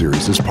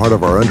L-Series is part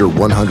of our under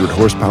 100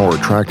 horsepower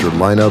tractor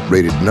lineup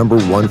rated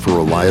 #1 for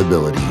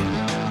reliability.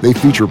 They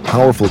feature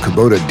powerful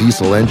Kubota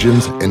diesel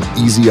engines and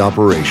easy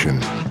operation.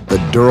 The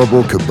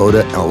durable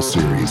Kubota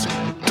L-Series.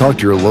 Talk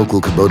to your local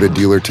Kubota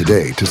dealer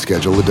today to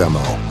schedule a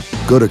demo.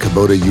 Go to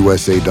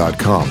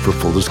KubotaUSA.com for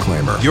full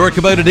disclaimer. Your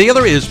Kubota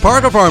dealer is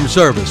Parker Farm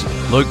Service,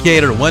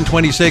 located at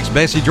 126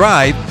 Bessie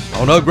Drive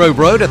on Oak Grove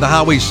Road at the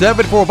Highway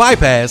 74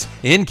 bypass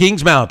in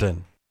Kings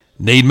Mountain.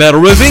 Need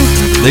metal roofing?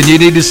 Then you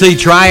need to see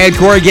Triad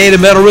Corrugated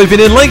Metal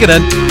Roofing in Lincoln.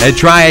 At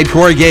Triad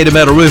Corrugated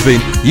Metal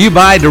Roofing, you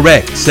buy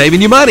direct,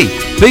 saving you money.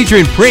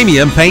 Featuring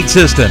premium paint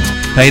systems,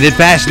 painted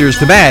fasteners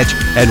to match,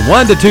 and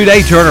 1 to 2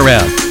 day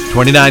turnaround.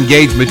 29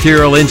 gauge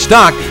material in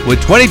stock with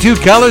 22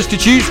 colors to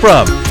choose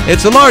from.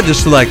 It's the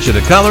largest selection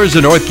of colors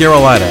in North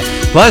Carolina.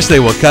 Plus,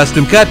 they will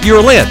custom cut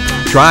your length.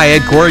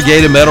 Triad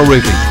Corrugated Metal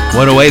Roofing,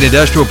 108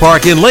 Industrial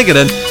Park in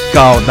Lincoln.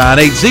 Call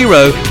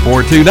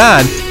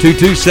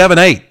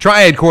 980-429-2278.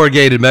 Triad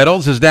Corrugated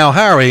Metals is now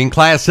hiring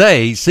Class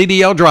A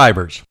CDL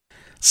drivers.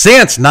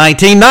 Since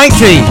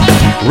 1919,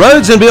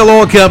 Rhodes and Bill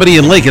Oil Company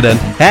in Lincoln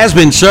has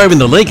been serving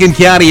the Lincoln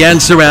County and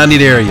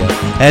surrounding area.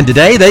 And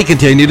today they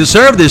continue to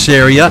serve this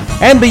area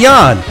and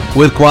beyond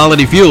with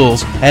quality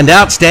fuels and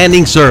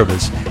outstanding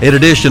service. In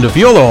addition to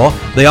fuel oil,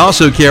 they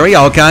also carry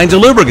all kinds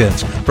of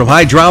lubricants, from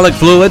hydraulic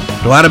fluid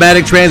to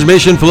automatic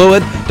transmission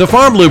fluid to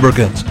farm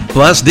lubricants,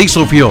 plus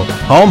diesel fuel,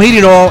 home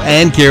heating oil,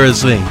 and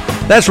kerosene.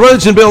 That's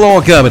Rhodes and Bill Oil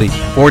Company,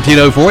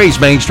 1404 East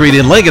Main Street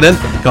in Lincoln.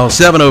 Call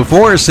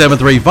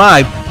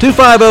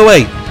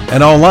 704-735-2508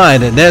 and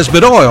online at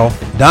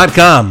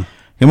NesbittOil.com.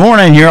 Good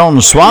morning. You're on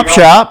the Swap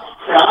Shop.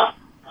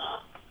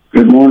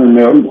 Good morning,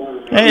 Milton.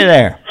 Hey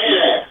there.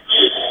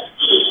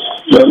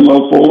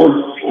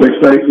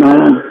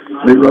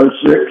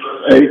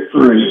 704-689-0688.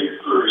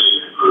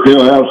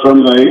 Still have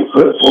some of the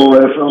 8-foot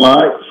fluorescent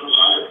lights.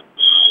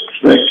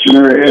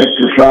 Stationary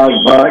exercise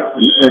bike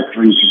in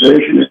excellent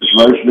condition. It's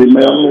mostly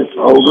metal. It's an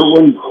older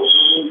one.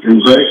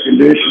 In great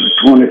condition. It's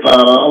 $25.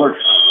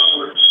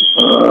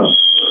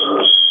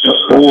 Got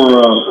 4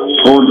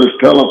 cordless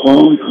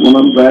telephones. One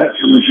of them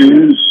vacuum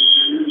machines.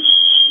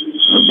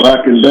 A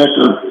Black &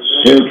 Decker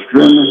hedge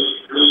trimmer.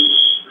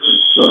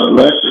 It's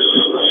electric.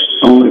 It's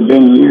only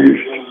been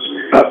used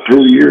about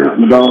 2 years.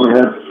 My daughter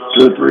had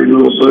 2 or 3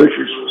 little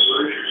bushes.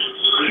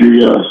 She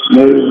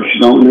moved. She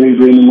don't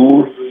need it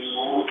anymore.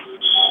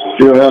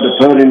 Still have the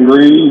putting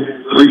green,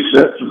 3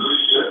 sets of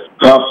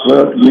golf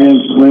clubs,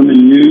 men's and women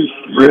use,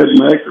 bread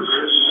makers,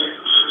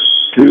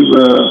 2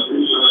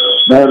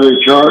 battery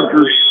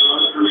chargers,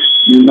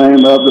 you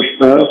name other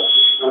stuff. I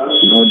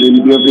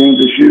didn't give any of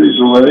the shoes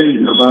away.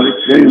 Nobody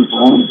came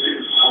for them.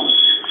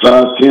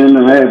 Size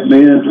 10.5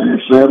 men's and a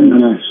 7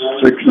 and a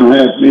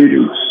 6.5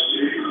 medium.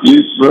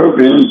 Youth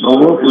programs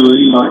all over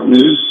like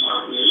new.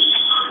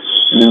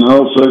 And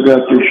also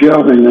got the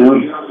Shelby now.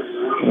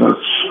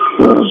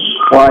 It's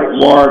white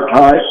wire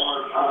type,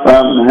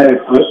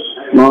 5.5 foot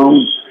long,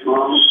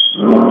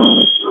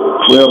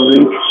 12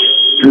 inch,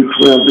 2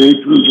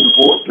 12-inch ones and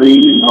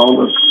 14, and all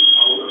the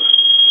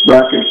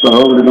brackets to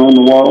hold it on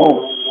the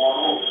wall.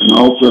 And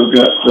also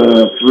got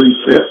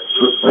 3 sets,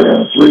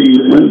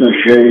 3 window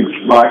shades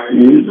like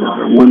new, that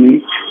are 1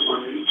 each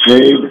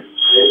shade.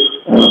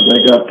 They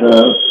got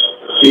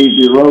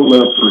easy roll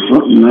up or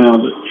something now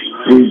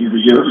that's easy to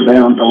get it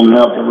down, don't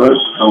have the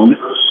ropes on it.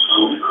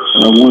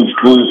 One's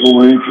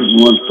 24 inches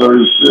and one's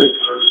 36.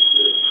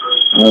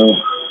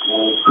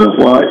 They're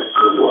white.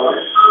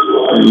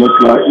 They look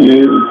like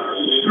new.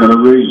 Got a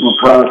reasonable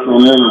price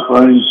on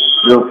everything.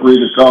 Feel free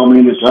to call me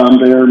anytime,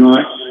 day or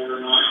night.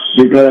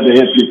 Be glad to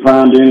help you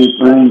find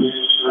anything.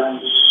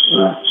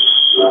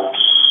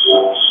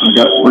 I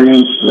got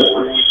friends that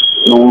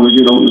don't want to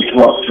get on the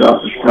swap shop.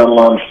 It's got a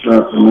lot of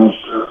stuff, and I'll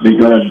be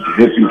glad to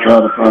help you try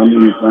to find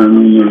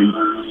anything you need.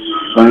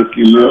 Thank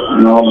you, Milton,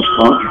 and all the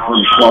sponsors for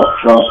the swap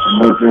shop. I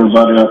hope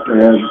everybody out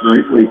there has a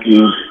great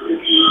weekend.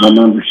 My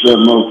number is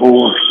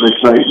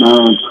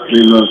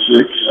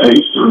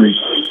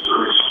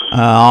 704-689-0683.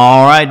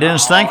 All right,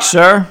 Dennis. Thanks,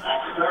 sir.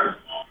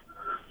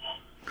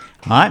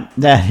 All right,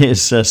 that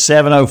is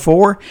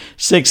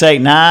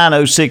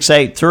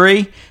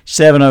 704-689-0683,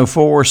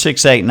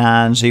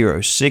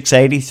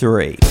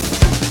 704-689-0683.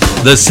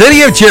 The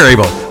City of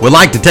Cherryville would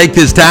like to take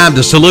this time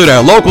to salute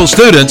our local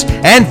students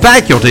and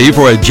faculty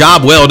for a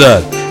job well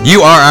done.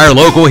 You are our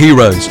local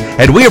heroes,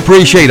 and we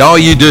appreciate all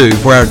you do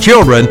for our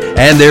children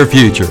and their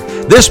future.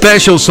 This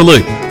special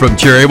salute from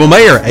Cherryville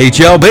Mayor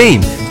H.L.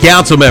 Bean,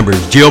 Council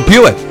members Jill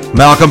Pewitt,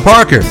 Malcolm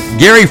Parker,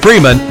 Gary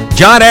Freeman,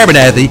 John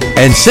Abernathy,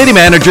 and City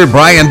Manager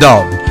Brian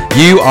Dalton.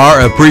 You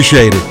are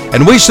appreciated,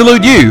 and we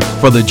salute you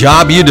for the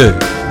job you do.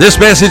 This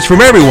message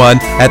from everyone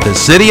at the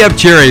City of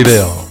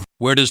Cherryville.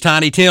 Where does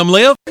Tiny Tim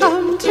live?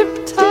 Come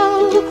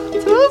tiptoe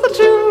through the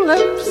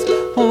tulips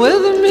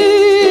with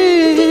me.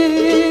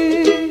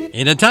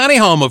 In a tiny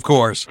home, of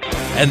course.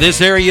 And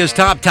this area's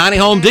top tiny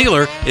home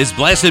dealer is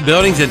Blessed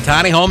Buildings and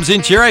Tiny Homes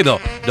in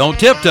Cherryville. Don't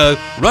tiptoe.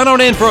 Run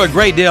on in for a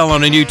great deal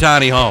on a new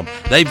tiny home.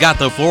 They've got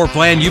the floor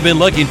plan you've been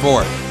looking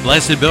for.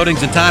 Blessed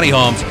Buildings and Tiny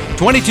Homes,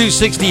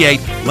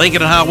 2268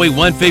 Lincoln Highway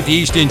 150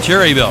 East in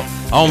Cherryville.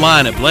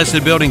 Online at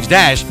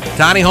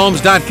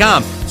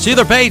blessedbuildings-tinyhomes.com. See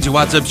their page at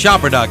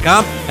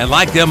whatsupshopper.com and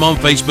like them on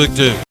Facebook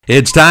too.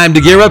 It's time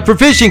to gear up for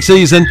fishing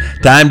season.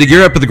 Time to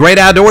gear up for the great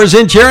outdoors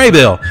in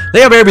Cherryville.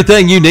 They have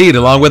everything you need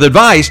along with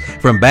advice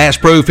from Bass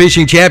Pro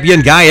Fishing Champion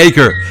Guy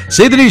Aker.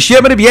 See the new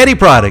shipment of Yeti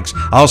products,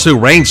 also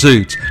rain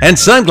suits and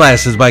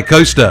sunglasses by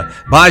Costa,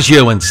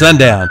 Baggio, and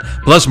Sundown,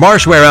 plus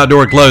Marshwear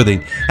outdoor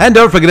clothing. And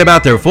don't forget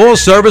about their full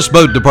service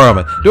boat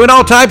department, doing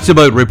all types of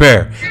boat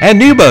repair. And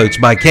new boats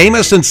by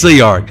Camus and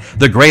Sea Arc.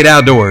 The great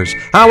outdoors.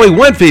 Highway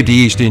 150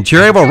 East in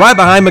Cherryville, right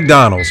behind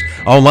McDonald's.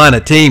 Online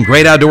at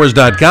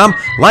teamgreatoutdoors.com.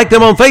 Like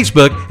them on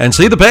Facebook and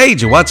see the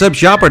page at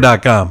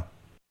whatsupshopper.com.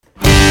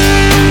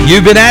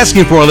 You've been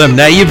asking for them.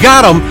 Now you've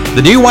got them.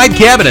 The new white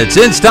cabinets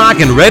in stock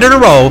and ready to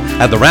roll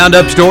at the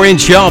Roundup Store in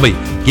Shelby.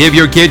 Give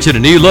your kitchen a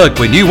new look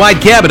with new white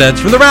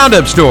cabinets from the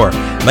Roundup Store.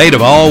 Made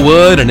of all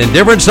wood and in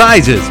different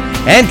sizes.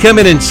 And come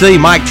in and see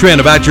Mike Trent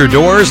about your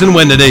doors and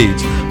window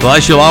needs.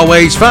 Plus, you'll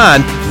always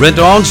find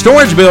rental-owned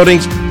storage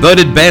buildings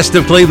voted best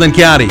of Cleveland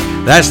County.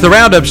 That's the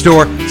Roundup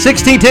Store,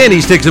 1610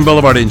 East Dixon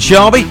Boulevard in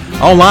Shelby.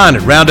 Online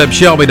at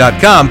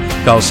roundupshelby.com.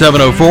 Call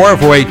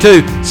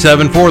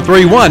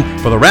 704-482-7431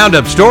 for the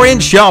Roundup Store in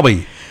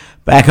Shelby.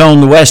 Back on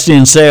the West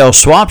End Sales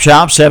Swap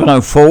Shop,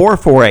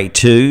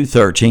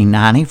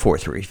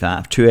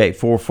 704-482-1390,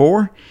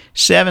 435-2844,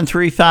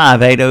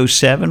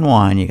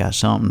 735-8071. You got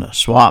something to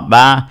swap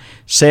by,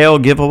 sale,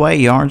 giveaway,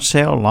 yard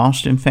sale,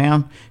 lost and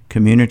found,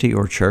 community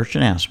or church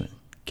announcement.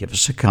 Give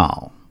us a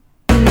call.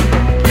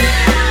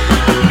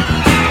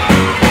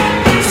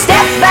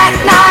 Step back,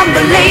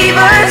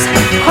 non-believers,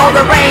 or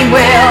the rain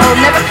will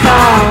never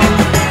come.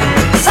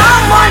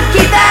 Someone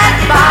keep that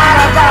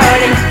fire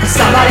burning,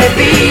 somebody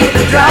beat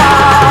the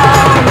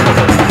drum.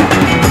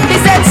 He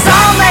said,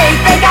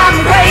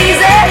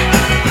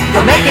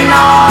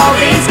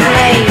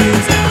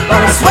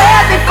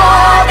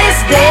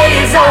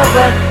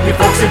 You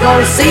folks are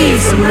gonna see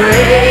some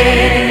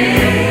rain.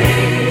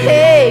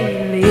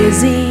 Hey,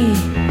 Lizzie,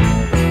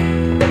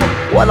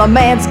 well, a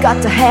man's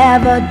got to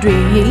have a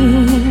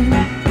dream.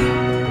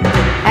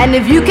 And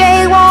if you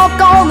can't walk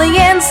on the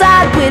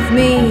inside with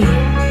me,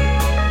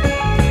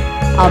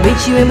 I'll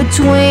meet you in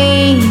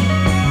between.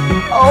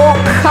 Oh,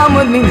 come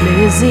with me,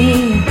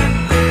 Lizzie,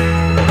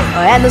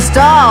 and the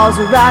stars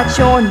will write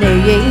your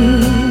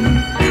name.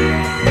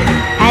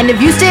 And if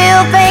you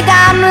still think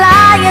I'm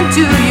lying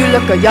to you,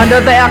 look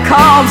yonder, there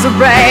comes the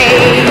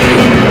rain.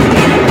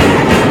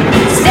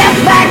 Step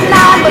back,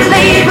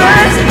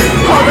 non-believers,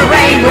 or the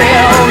rain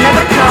will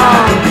never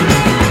come.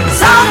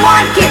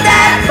 Someone keep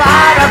that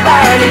fire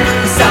burning,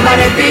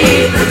 somebody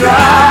beat the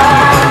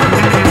drum.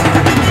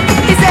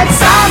 He said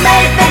some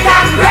may think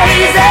I'm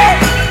crazy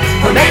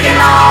for making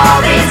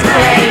all these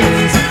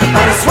claims,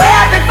 but I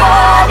swear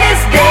before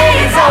this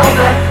day is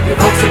over, you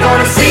folks are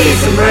gonna see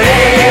some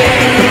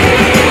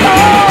rain.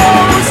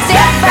 Oh,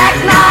 step back,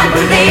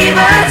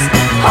 non-believers,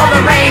 or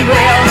the rain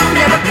will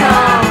never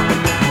come.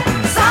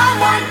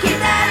 Someone keep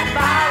that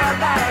fire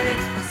burning,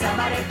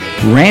 somebody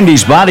beat.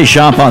 Randy's Body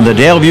Shop on the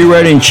Delview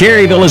Road in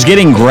Cherryville is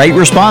getting great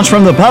response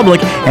from the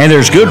public, and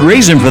there's good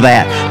reason for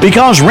that,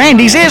 because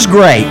Randy's is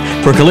great.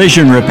 For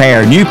collision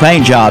repair, new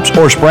paint jobs,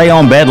 or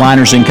spray-on bed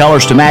liners in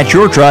colors to match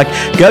your truck,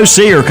 go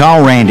see or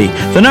call Randy.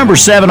 The number's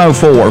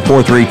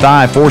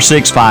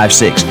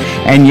 704-435-4656.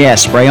 And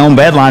yes, spray-on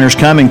bed liners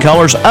come in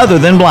colors other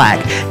than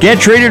black. Get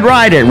treated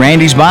right at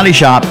Randy's Body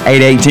Shop,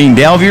 818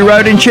 Delview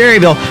Road in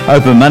Cherryville.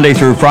 Open Monday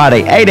through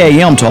Friday, 8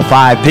 a.m. till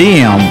 5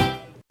 p.m.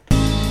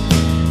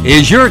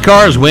 Is your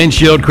car's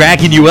windshield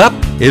cracking you up?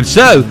 If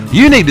so,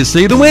 you need to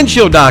see the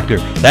windshield doctor.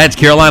 That's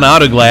Carolina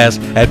Auto Glass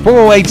at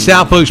 408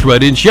 South Post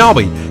Road in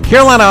Shelby.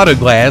 Carolina Auto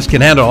Glass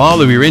can handle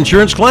all of your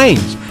insurance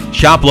claims.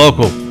 Shop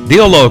local.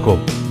 Deal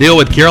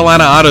with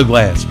Carolina Auto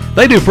Glass.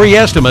 They do free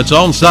estimates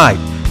on site.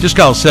 Just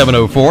call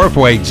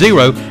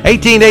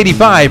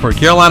 704-480-1885 for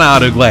Carolina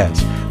Auto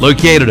Glass.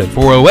 Located at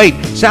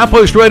 408 South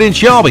Post Road in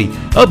Shelby.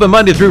 Open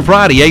Monday through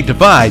Friday, 8 to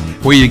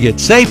 5, where you get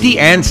safety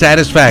and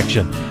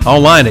satisfaction.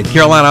 Online at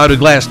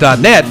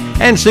carolinautoglass.net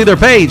and see their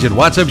page at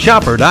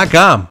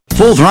whatsupshopper.com.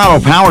 Full Throttle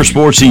Power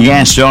Sports in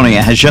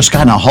Gastonia has just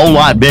gotten a whole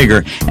lot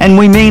bigger, and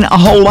we mean a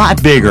whole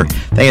lot bigger.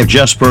 They have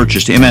just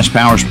purchased MS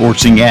Power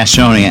Sports in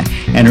Gastonia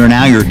and are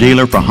now your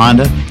dealer for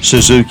Honda,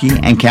 Suzuki,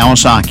 and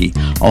Kawasaki,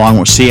 along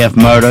with CF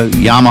Moto,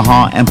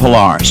 Yamaha, and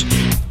Polaris.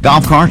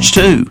 Golf carts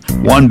too.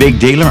 One big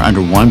dealer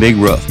under one big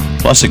roof,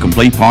 plus a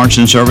complete parts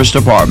and service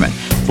department.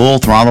 Full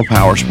Throttle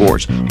Power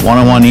Sports,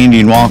 101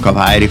 Indian Walk off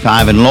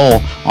I-85 in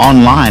Lowell,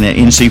 online at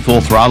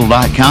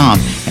ncfullthrottle.com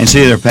and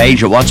see their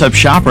page at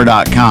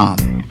whatsupshopper.com.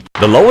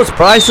 The lowest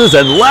prices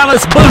and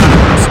loudest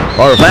booms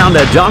are found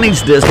at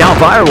Johnny's Discount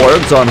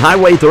Fireworks on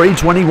Highway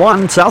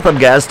 321 south of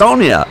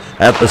Gastonia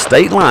at the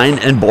state line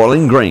in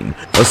Bowling Green.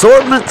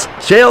 Assortments,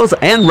 shells,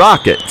 and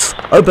rockets.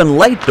 Open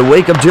late the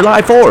week of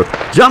July 4th.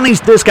 Johnny's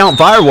Discount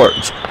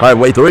Fireworks,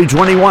 Highway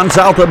 321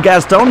 south of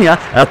Gastonia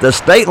at the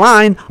state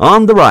line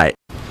on the right.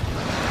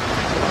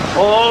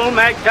 Old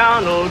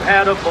MacDonald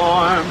had a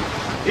farm,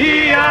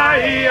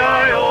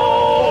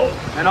 E-I-E-I-O,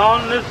 and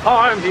on this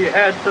farm he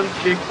had some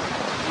chicks,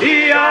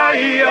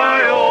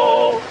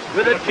 E-I-E-I-O,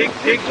 with a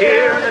tick-tick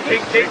here and a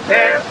tick-tick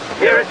there,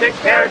 here a tick,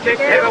 there a tick,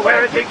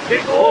 everywhere a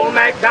tick-tick. Old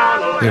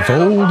MacDonald. If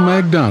old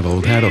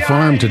MacDonald had a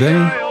farm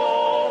today,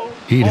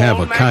 he'd have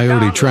a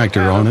Coyote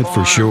tractor on it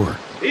for sure.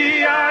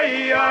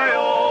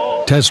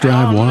 Test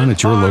drive one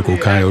at your local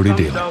Coyote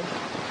dealer.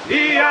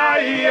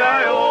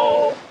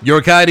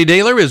 Your Coyote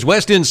dealer is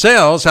Weston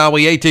Sales,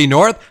 Highway 18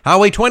 North,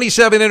 Highway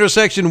 27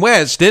 intersection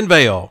west in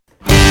Vale.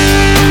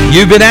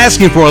 You've been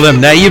asking for them.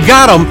 Now you've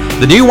got them.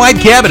 The new white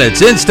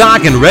cabinets in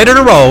stock and ready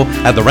to roll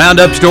at the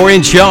Roundup Store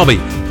in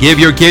Shelby. Give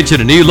your kitchen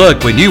a new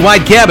look with new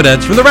white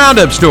cabinets from the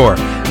Roundup Store,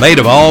 made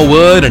of all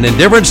wood and in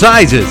different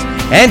sizes.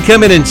 And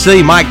come in and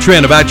see Mike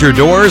Trent about your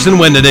doors and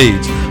window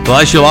needs.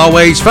 Plus, you'll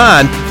always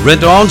find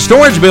rental-owned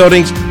storage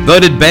buildings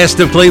voted best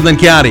of Cleveland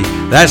County.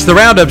 That's the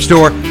Roundup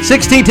Store,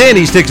 1610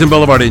 East Dixon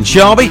Boulevard in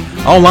Shelby.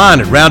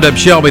 Online at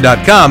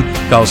roundupshelby.com.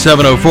 Call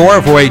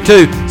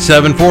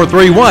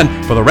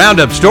 704-482-7431 for the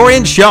Roundup Store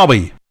in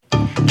Shelby.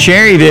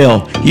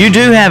 Cherryville, you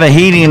do have a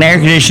heating and air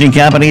conditioning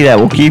company that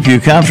will keep you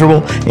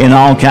comfortable in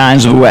all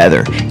kinds of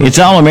weather. It's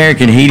All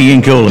American Heating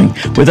and Cooling.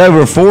 With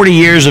over 40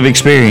 years of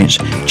experience,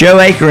 Joe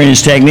Aker and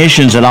his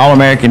technicians at All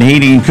American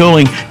Heating and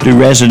Cooling do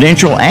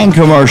residential and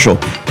commercial,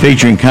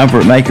 featuring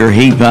Comfort Maker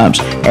heat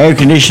pumps, air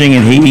conditioning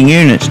and heating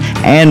units,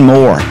 and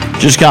more.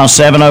 Just call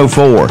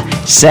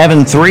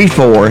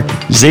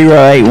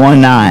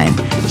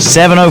 704-734-0819.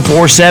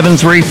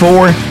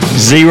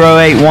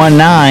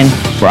 704-734-0819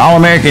 for All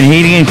American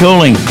Heating and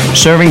Cooling,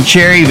 serving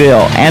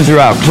Cherryville and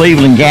throughout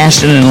Cleveland,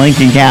 Gaston, and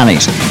Lincoln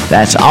counties.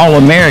 That's All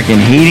American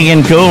Heating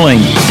and Cooling.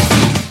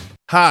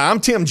 Hi, I'm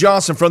Tim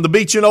Johnson from the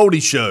Beach and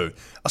Oldie Show.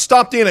 I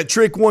stopped in at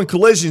Trick One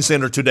Collision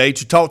Center today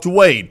to talk to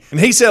Wade,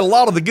 and he said a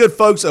lot of the good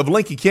folks of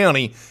Lincoln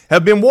County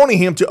have been wanting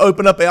him to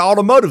open up an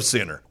automotive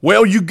center.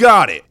 Well, you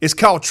got it. It's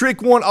called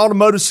Trick One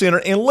Automotive Center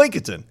in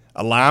Lincoln.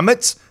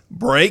 Alignments,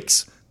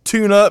 brakes,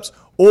 tune-ups,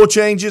 oil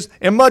changes,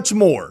 and much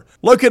more.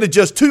 Located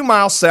just 2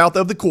 miles south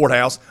of the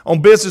courthouse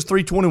on Business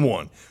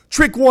 321.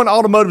 Trick One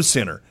Automotive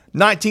Center,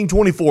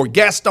 1924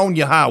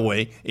 Gastonia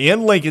Highway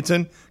in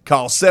Lincoln.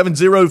 Call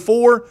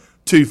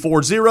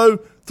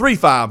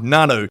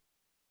 704-240-3590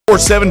 or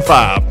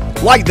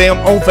 75. Like them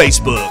on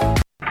Facebook.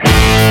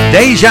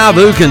 Deja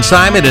Vu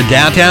Consignment in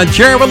downtown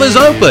Cherryville is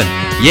open.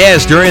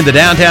 Yes, during the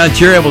downtown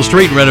Cherryville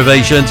street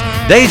renovations,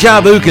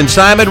 Deja Vu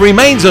Consignment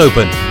remains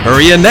open.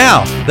 Hurry in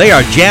now. They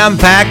are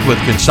jam-packed with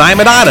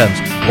consignment items,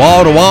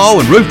 wall-to-wall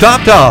and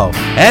rooftop-tall.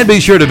 And be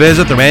sure to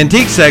visit their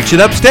antique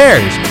section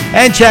upstairs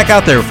and check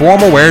out their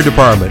formal wear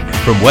department.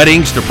 From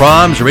weddings to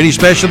proms or any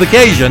special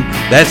occasion,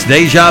 that's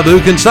Deja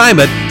Vu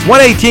Consignment,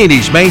 118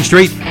 East Main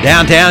Street,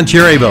 downtown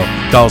Cherryville.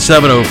 Call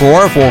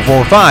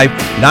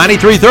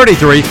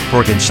 704-445-9333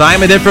 for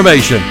consignment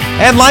information.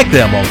 And like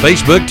them on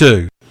Facebook,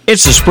 too.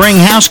 It's the Spring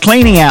House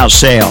Cleaning Out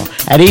Sale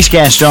at East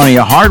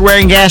Gastonia Hardware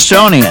in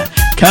Gastonia.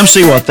 Come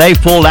see what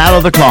they've pulled out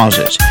of the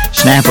closets.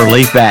 Snapper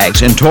leaf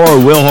bags and Toro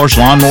Wheelhorse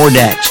lawnmower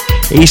decks.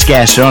 East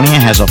Gastonia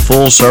has a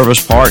full service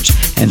parts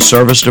and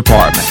service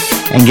department.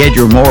 And get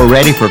your mower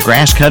ready for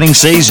grass cutting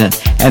season.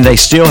 And they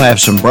still have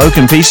some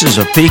broken pieces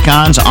of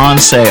pecans on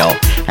sale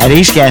at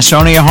East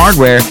Gastonia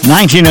Hardware,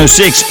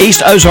 1906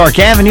 East Ozark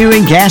Avenue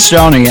in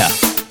Gastonia.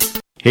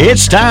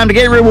 It's time to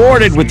get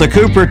rewarded with the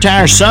Cooper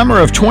Tire Summer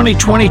of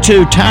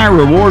 2022 Tire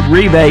Reward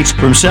Rebates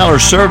from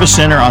Sellers Service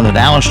Center on the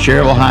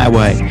Dallas-Cherryville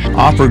Highway.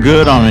 Offer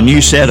good on a new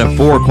set of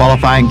 4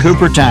 qualifying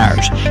Cooper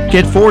tires.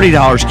 Get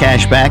 $40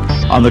 cash back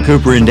on the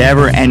Cooper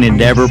Endeavor and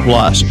Endeavor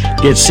Plus.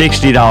 Get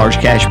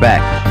 $60 cash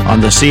back on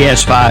the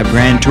CS5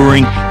 Grand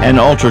Touring and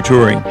Ultra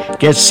Touring.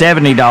 Get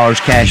 $70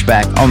 cash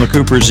back on the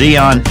Cooper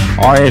Xeon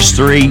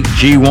RS3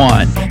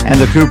 G1 and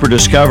the Cooper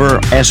Discover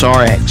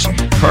SRX.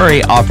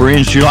 Hurry, offer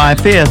ends July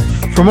 5th.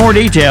 For more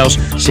details,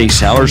 see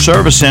Sellers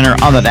Service Center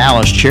on the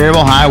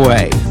Dallas-Cherryville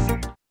Highway.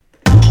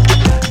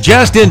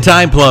 Just in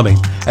Time Plumbing,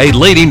 a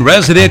leading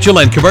residential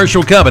and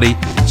commercial company,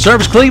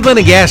 serves Cleveland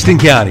and Gaston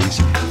counties.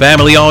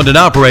 Family owned and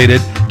operated,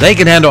 they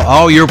can handle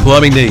all your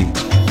plumbing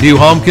needs. New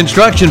home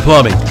construction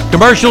plumbing,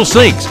 commercial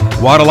sinks,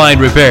 waterline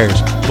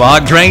repairs,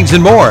 clogged drains,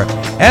 and more.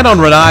 And on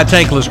Renai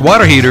tankless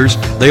water heaters,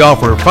 they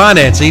offer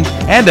financing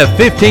and a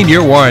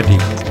 15-year warranty.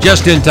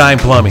 Just in Time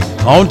Plumbing,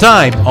 on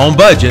time, on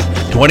budget,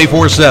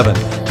 24/7.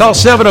 Call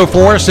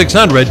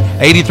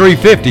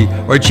 704-600-8350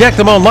 or check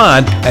them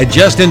online at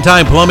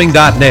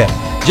justintimeplumbing.net.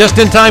 Just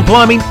in Time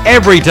Plumbing,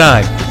 every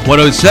time.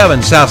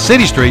 107 South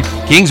City Street,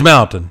 Kings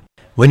Mountain.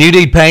 When you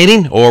need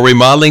painting or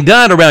remodeling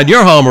done around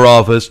your home or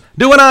office,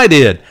 do what I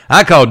did.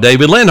 I called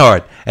David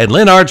Linhart at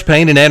Linhart's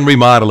Painting and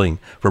Remodeling.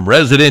 From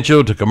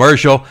residential to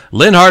commercial,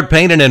 Linhart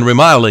Painting and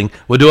Remodeling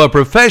will do a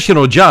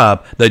professional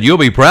job that you'll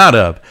be proud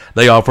of.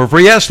 They offer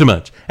free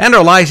estimates and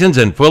are licensed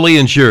and fully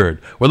insured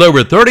with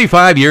over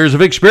 35 years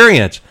of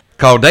experience.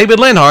 Call David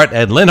Linhart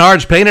at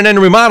Linhart's Painting and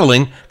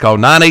Remodeling. Call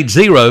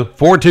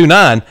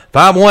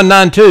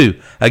 980-429-5192.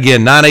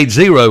 Again,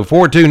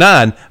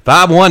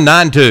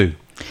 980-429-5192.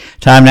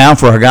 Time now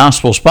for our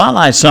Gospel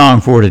Spotlight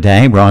song for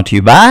today, brought to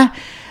you by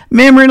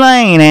Memory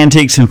Lane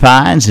Antiques and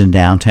Finds in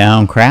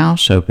downtown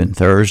Krause. Open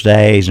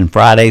Thursdays and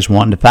Fridays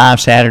 1 to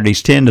 5,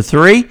 Saturdays 10 to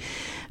 3.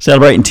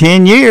 Celebrating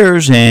 10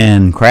 years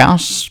in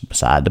Krause,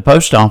 beside the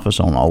post office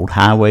on Old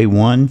Highway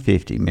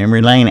 150.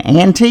 Memory Lane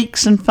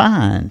Antiques and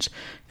Finds.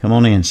 Come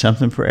on in,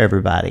 something for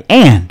everybody.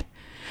 And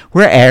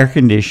we're air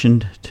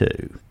conditioned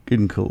too. Good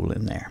and cool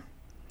in there.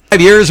 5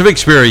 years of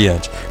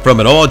experience, from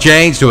an oil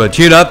change to a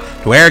tune-up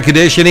to air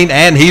conditioning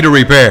and heater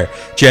repair.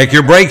 Check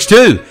your brakes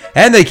too,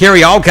 and they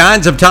carry all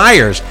kinds of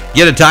tires.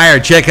 Get a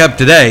tire checkup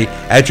today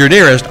at your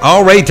nearest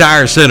All-Ray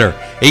Tire Center.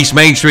 East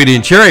Main Street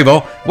in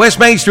Cherryville, West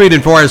Main Street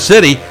in Forest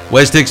City,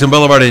 West Dixon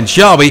Boulevard in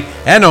Shelby,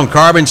 and on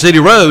Carbon City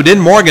Road in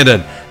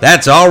Morganton.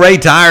 That's All-Ray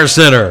Tire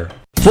Center.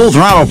 Full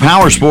Throttle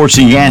Power Sports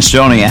in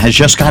Gastonia has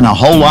just gotten a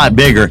whole lot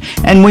bigger,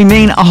 and we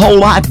mean a whole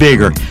lot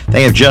bigger.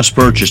 They have just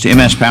purchased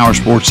MS Power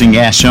Sports in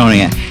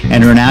Gastonia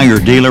and are now your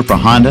dealer for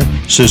Honda,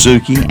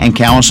 Suzuki, and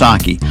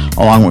Kawasaki,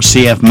 along with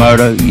CF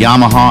Moto,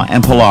 Yamaha,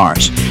 and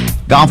Polaris.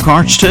 Golf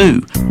carts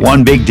too.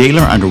 One big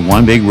dealer under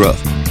one big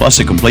roof, plus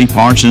a complete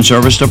parts and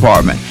service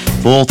department.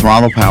 Full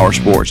Throttle Power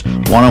Sports,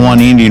 101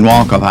 Indian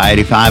Walk off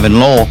I-85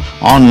 in Lowell,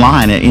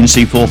 online at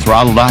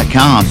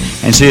ncfullthrottle.com,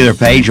 and see their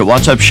page at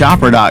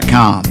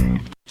whatsupshopper.com.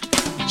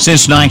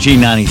 Since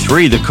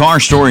 1993, the Car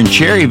Store in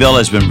Cherryville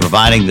has been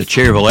providing the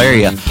Cherryville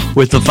area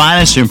with the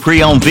finest in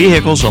pre-owned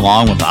vehicles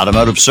along with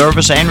automotive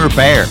service and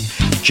repair.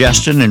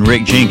 Justin and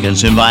Rick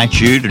Jenkins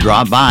invite you to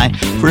drop by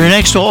for your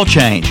next oil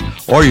change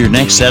or your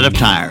next set of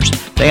tires.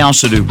 They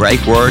also do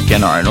brake work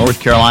and are a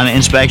North Carolina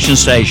inspection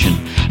station.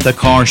 The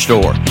Car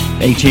Store,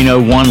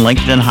 1801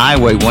 Lincoln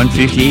Highway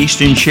 150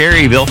 East in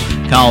Cherryville.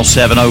 Call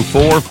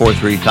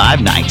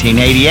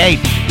 704-435-1988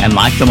 and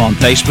like them on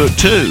Facebook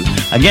too.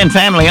 Again,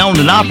 family owned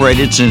and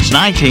operated since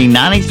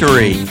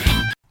 1993.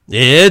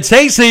 It's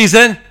hay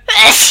season.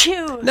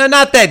 No,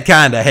 not that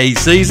kind of hay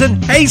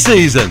season. Hay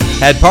season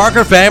at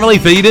Parker Family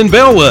Feed in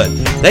Bellwood.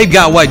 They've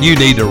got what you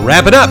need to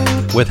wrap it up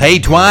with hay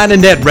twine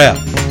and net wrap.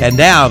 And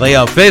now they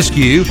have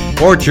fescue,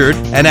 orchard,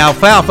 and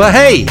alfalfa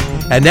hay.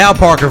 And now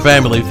Parker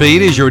Family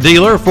Feed is your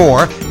dealer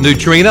for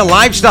Nutrina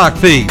Livestock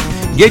Feed.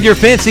 Get your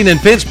fencing and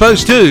fence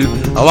posts too,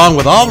 along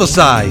with all the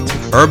sides,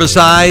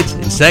 herbicides,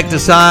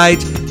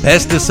 insecticides,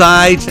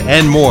 pesticides,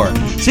 and more.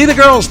 See the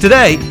girls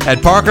today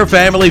at Parker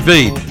Family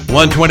Feed,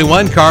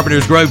 121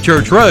 Carpenters Grove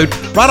Church Road,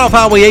 right off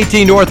Highway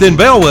 18 North in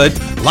Bellwood.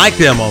 Like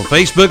them on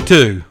Facebook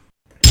too.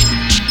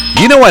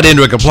 You know what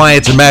Indra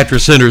Appliance and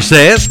Mattress Center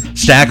says?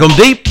 Stack them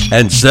deep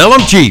and sell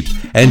them cheap.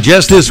 And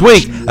just this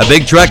week, a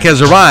big truck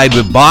has arrived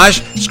with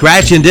Bosch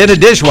scratch and dented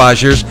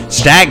dishwashers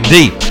stacked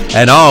deep,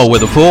 and all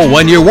with a full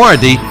 1-year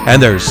warranty,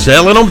 and they're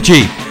selling them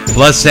cheap.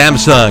 Plus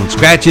Samsung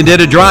scratch and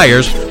dented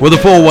dryers with a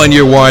full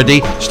 1-year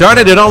warranty,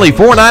 started at only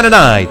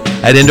 $4.99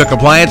 at Indra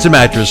Appliance and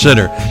Mattress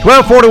Center,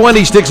 1241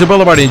 East Dixon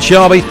Boulevard in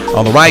Shelby.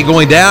 On the right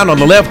going down, on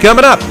the left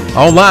coming up.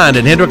 Online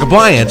at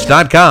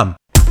HendrickAppliance.com.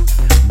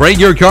 Bring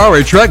your car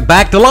or truck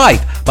back to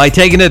life by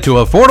taking it to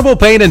Affordable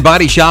Paint and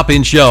Body Shop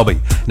in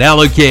Shelby. Now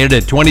located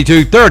at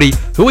 2230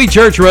 Huey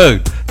Church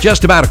Road,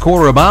 just about a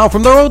quarter of a mile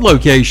from their old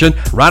location,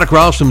 right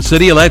across from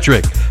City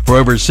Electric. For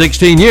over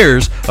 16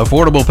 years,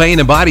 Affordable Paint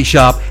and Body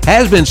Shop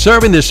has been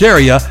serving this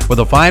area with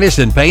the finest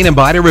in paint and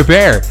body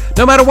repair.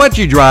 No matter what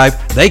you drive,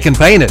 they can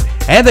paint it.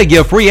 And they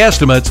give free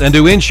estimates and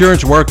do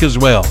insurance work as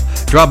well.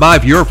 Drop by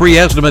for your free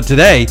estimate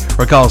today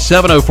or call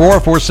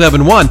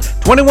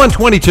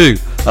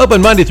 704-471-2122.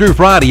 Open Monday through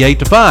Friday, 8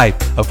 to 5.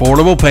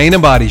 Affordable Paint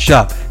and Body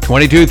Shop,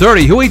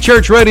 2230 Huey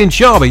Church Road in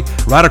Shelby,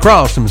 right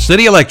across from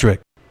City Electric.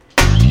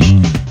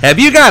 Have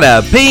you got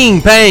a ping,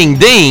 pang,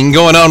 ding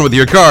going on with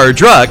your car or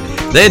truck?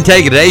 Then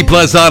take it to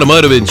A-Plus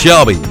Automotive in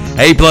Shelby.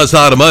 A-Plus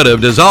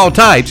Automotive does all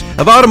types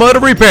of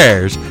automotive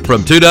repairs,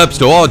 from tune-ups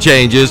to oil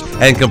changes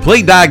and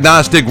complete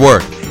diagnostic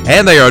work.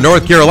 And they are a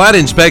North Carolina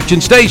inspection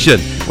station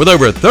with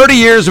over 30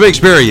 years of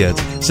experience.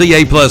 See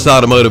A-Plus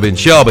Automotive in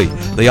Shelby.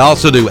 They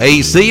also do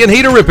AC and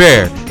heater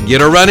repair.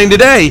 Get her running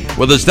today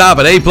with a stop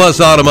at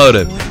A-Plus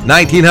Automotive,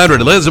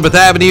 1900 Elizabeth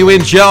Avenue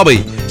in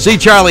Shelby. See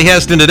Charlie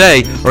Heston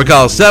today or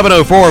call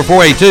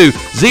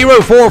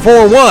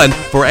 704-482-0441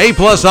 for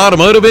A-Plus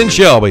Automotive in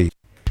Shelby.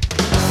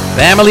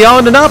 Family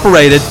owned and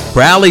operated,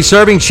 proudly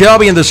serving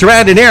Shelby and the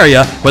surrounding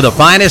area with the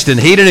finest in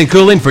heating and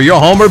cooling for your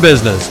home or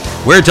business.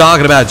 We're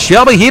talking about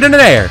Shelby Heating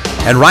and Air,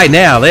 and right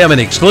now they have an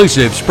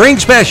exclusive spring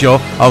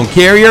special on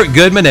Carrier,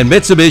 Goodman, and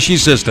Mitsubishi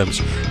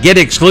systems. Get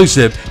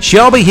exclusive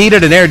Shelby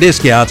Heating and Air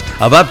discounts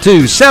of up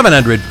to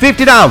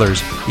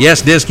 $750.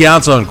 Yes,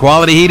 discounts on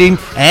quality heating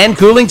and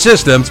cooling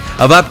systems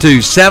of up to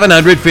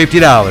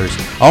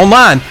 $750.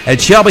 Online at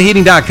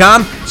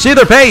ShelbyHeating.com, see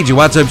their page at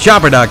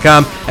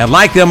WhatsAppShopper.com, and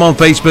like them on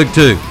Facebook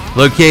too.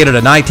 Located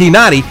at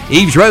 1990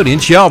 Eves Road in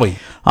Shelby.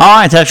 All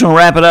right, that's going to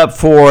wrap it up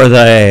for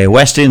the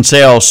West End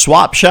Sales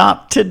Swap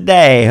Shop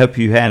today. Hope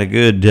you had a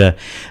good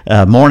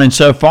morning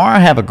so far.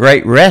 Have a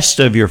great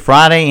rest of your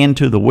Friday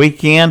into the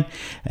weekend.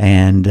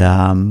 And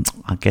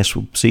I guess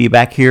we'll see you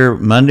back here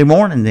Monday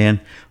morning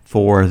then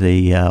for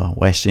the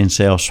West End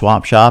Sales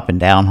Swap Shop and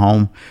Down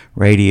Home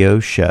radio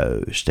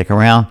show. Stick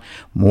around.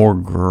 More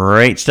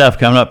great stuff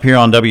coming up here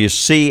on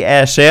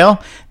WCSL.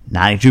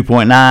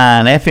 92.9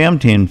 FM,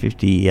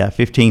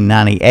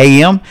 1590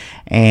 AM,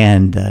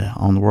 and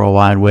on the World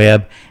Wide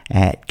Web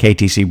at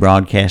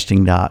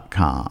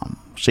ktcbroadcasting.com.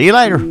 See you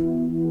later.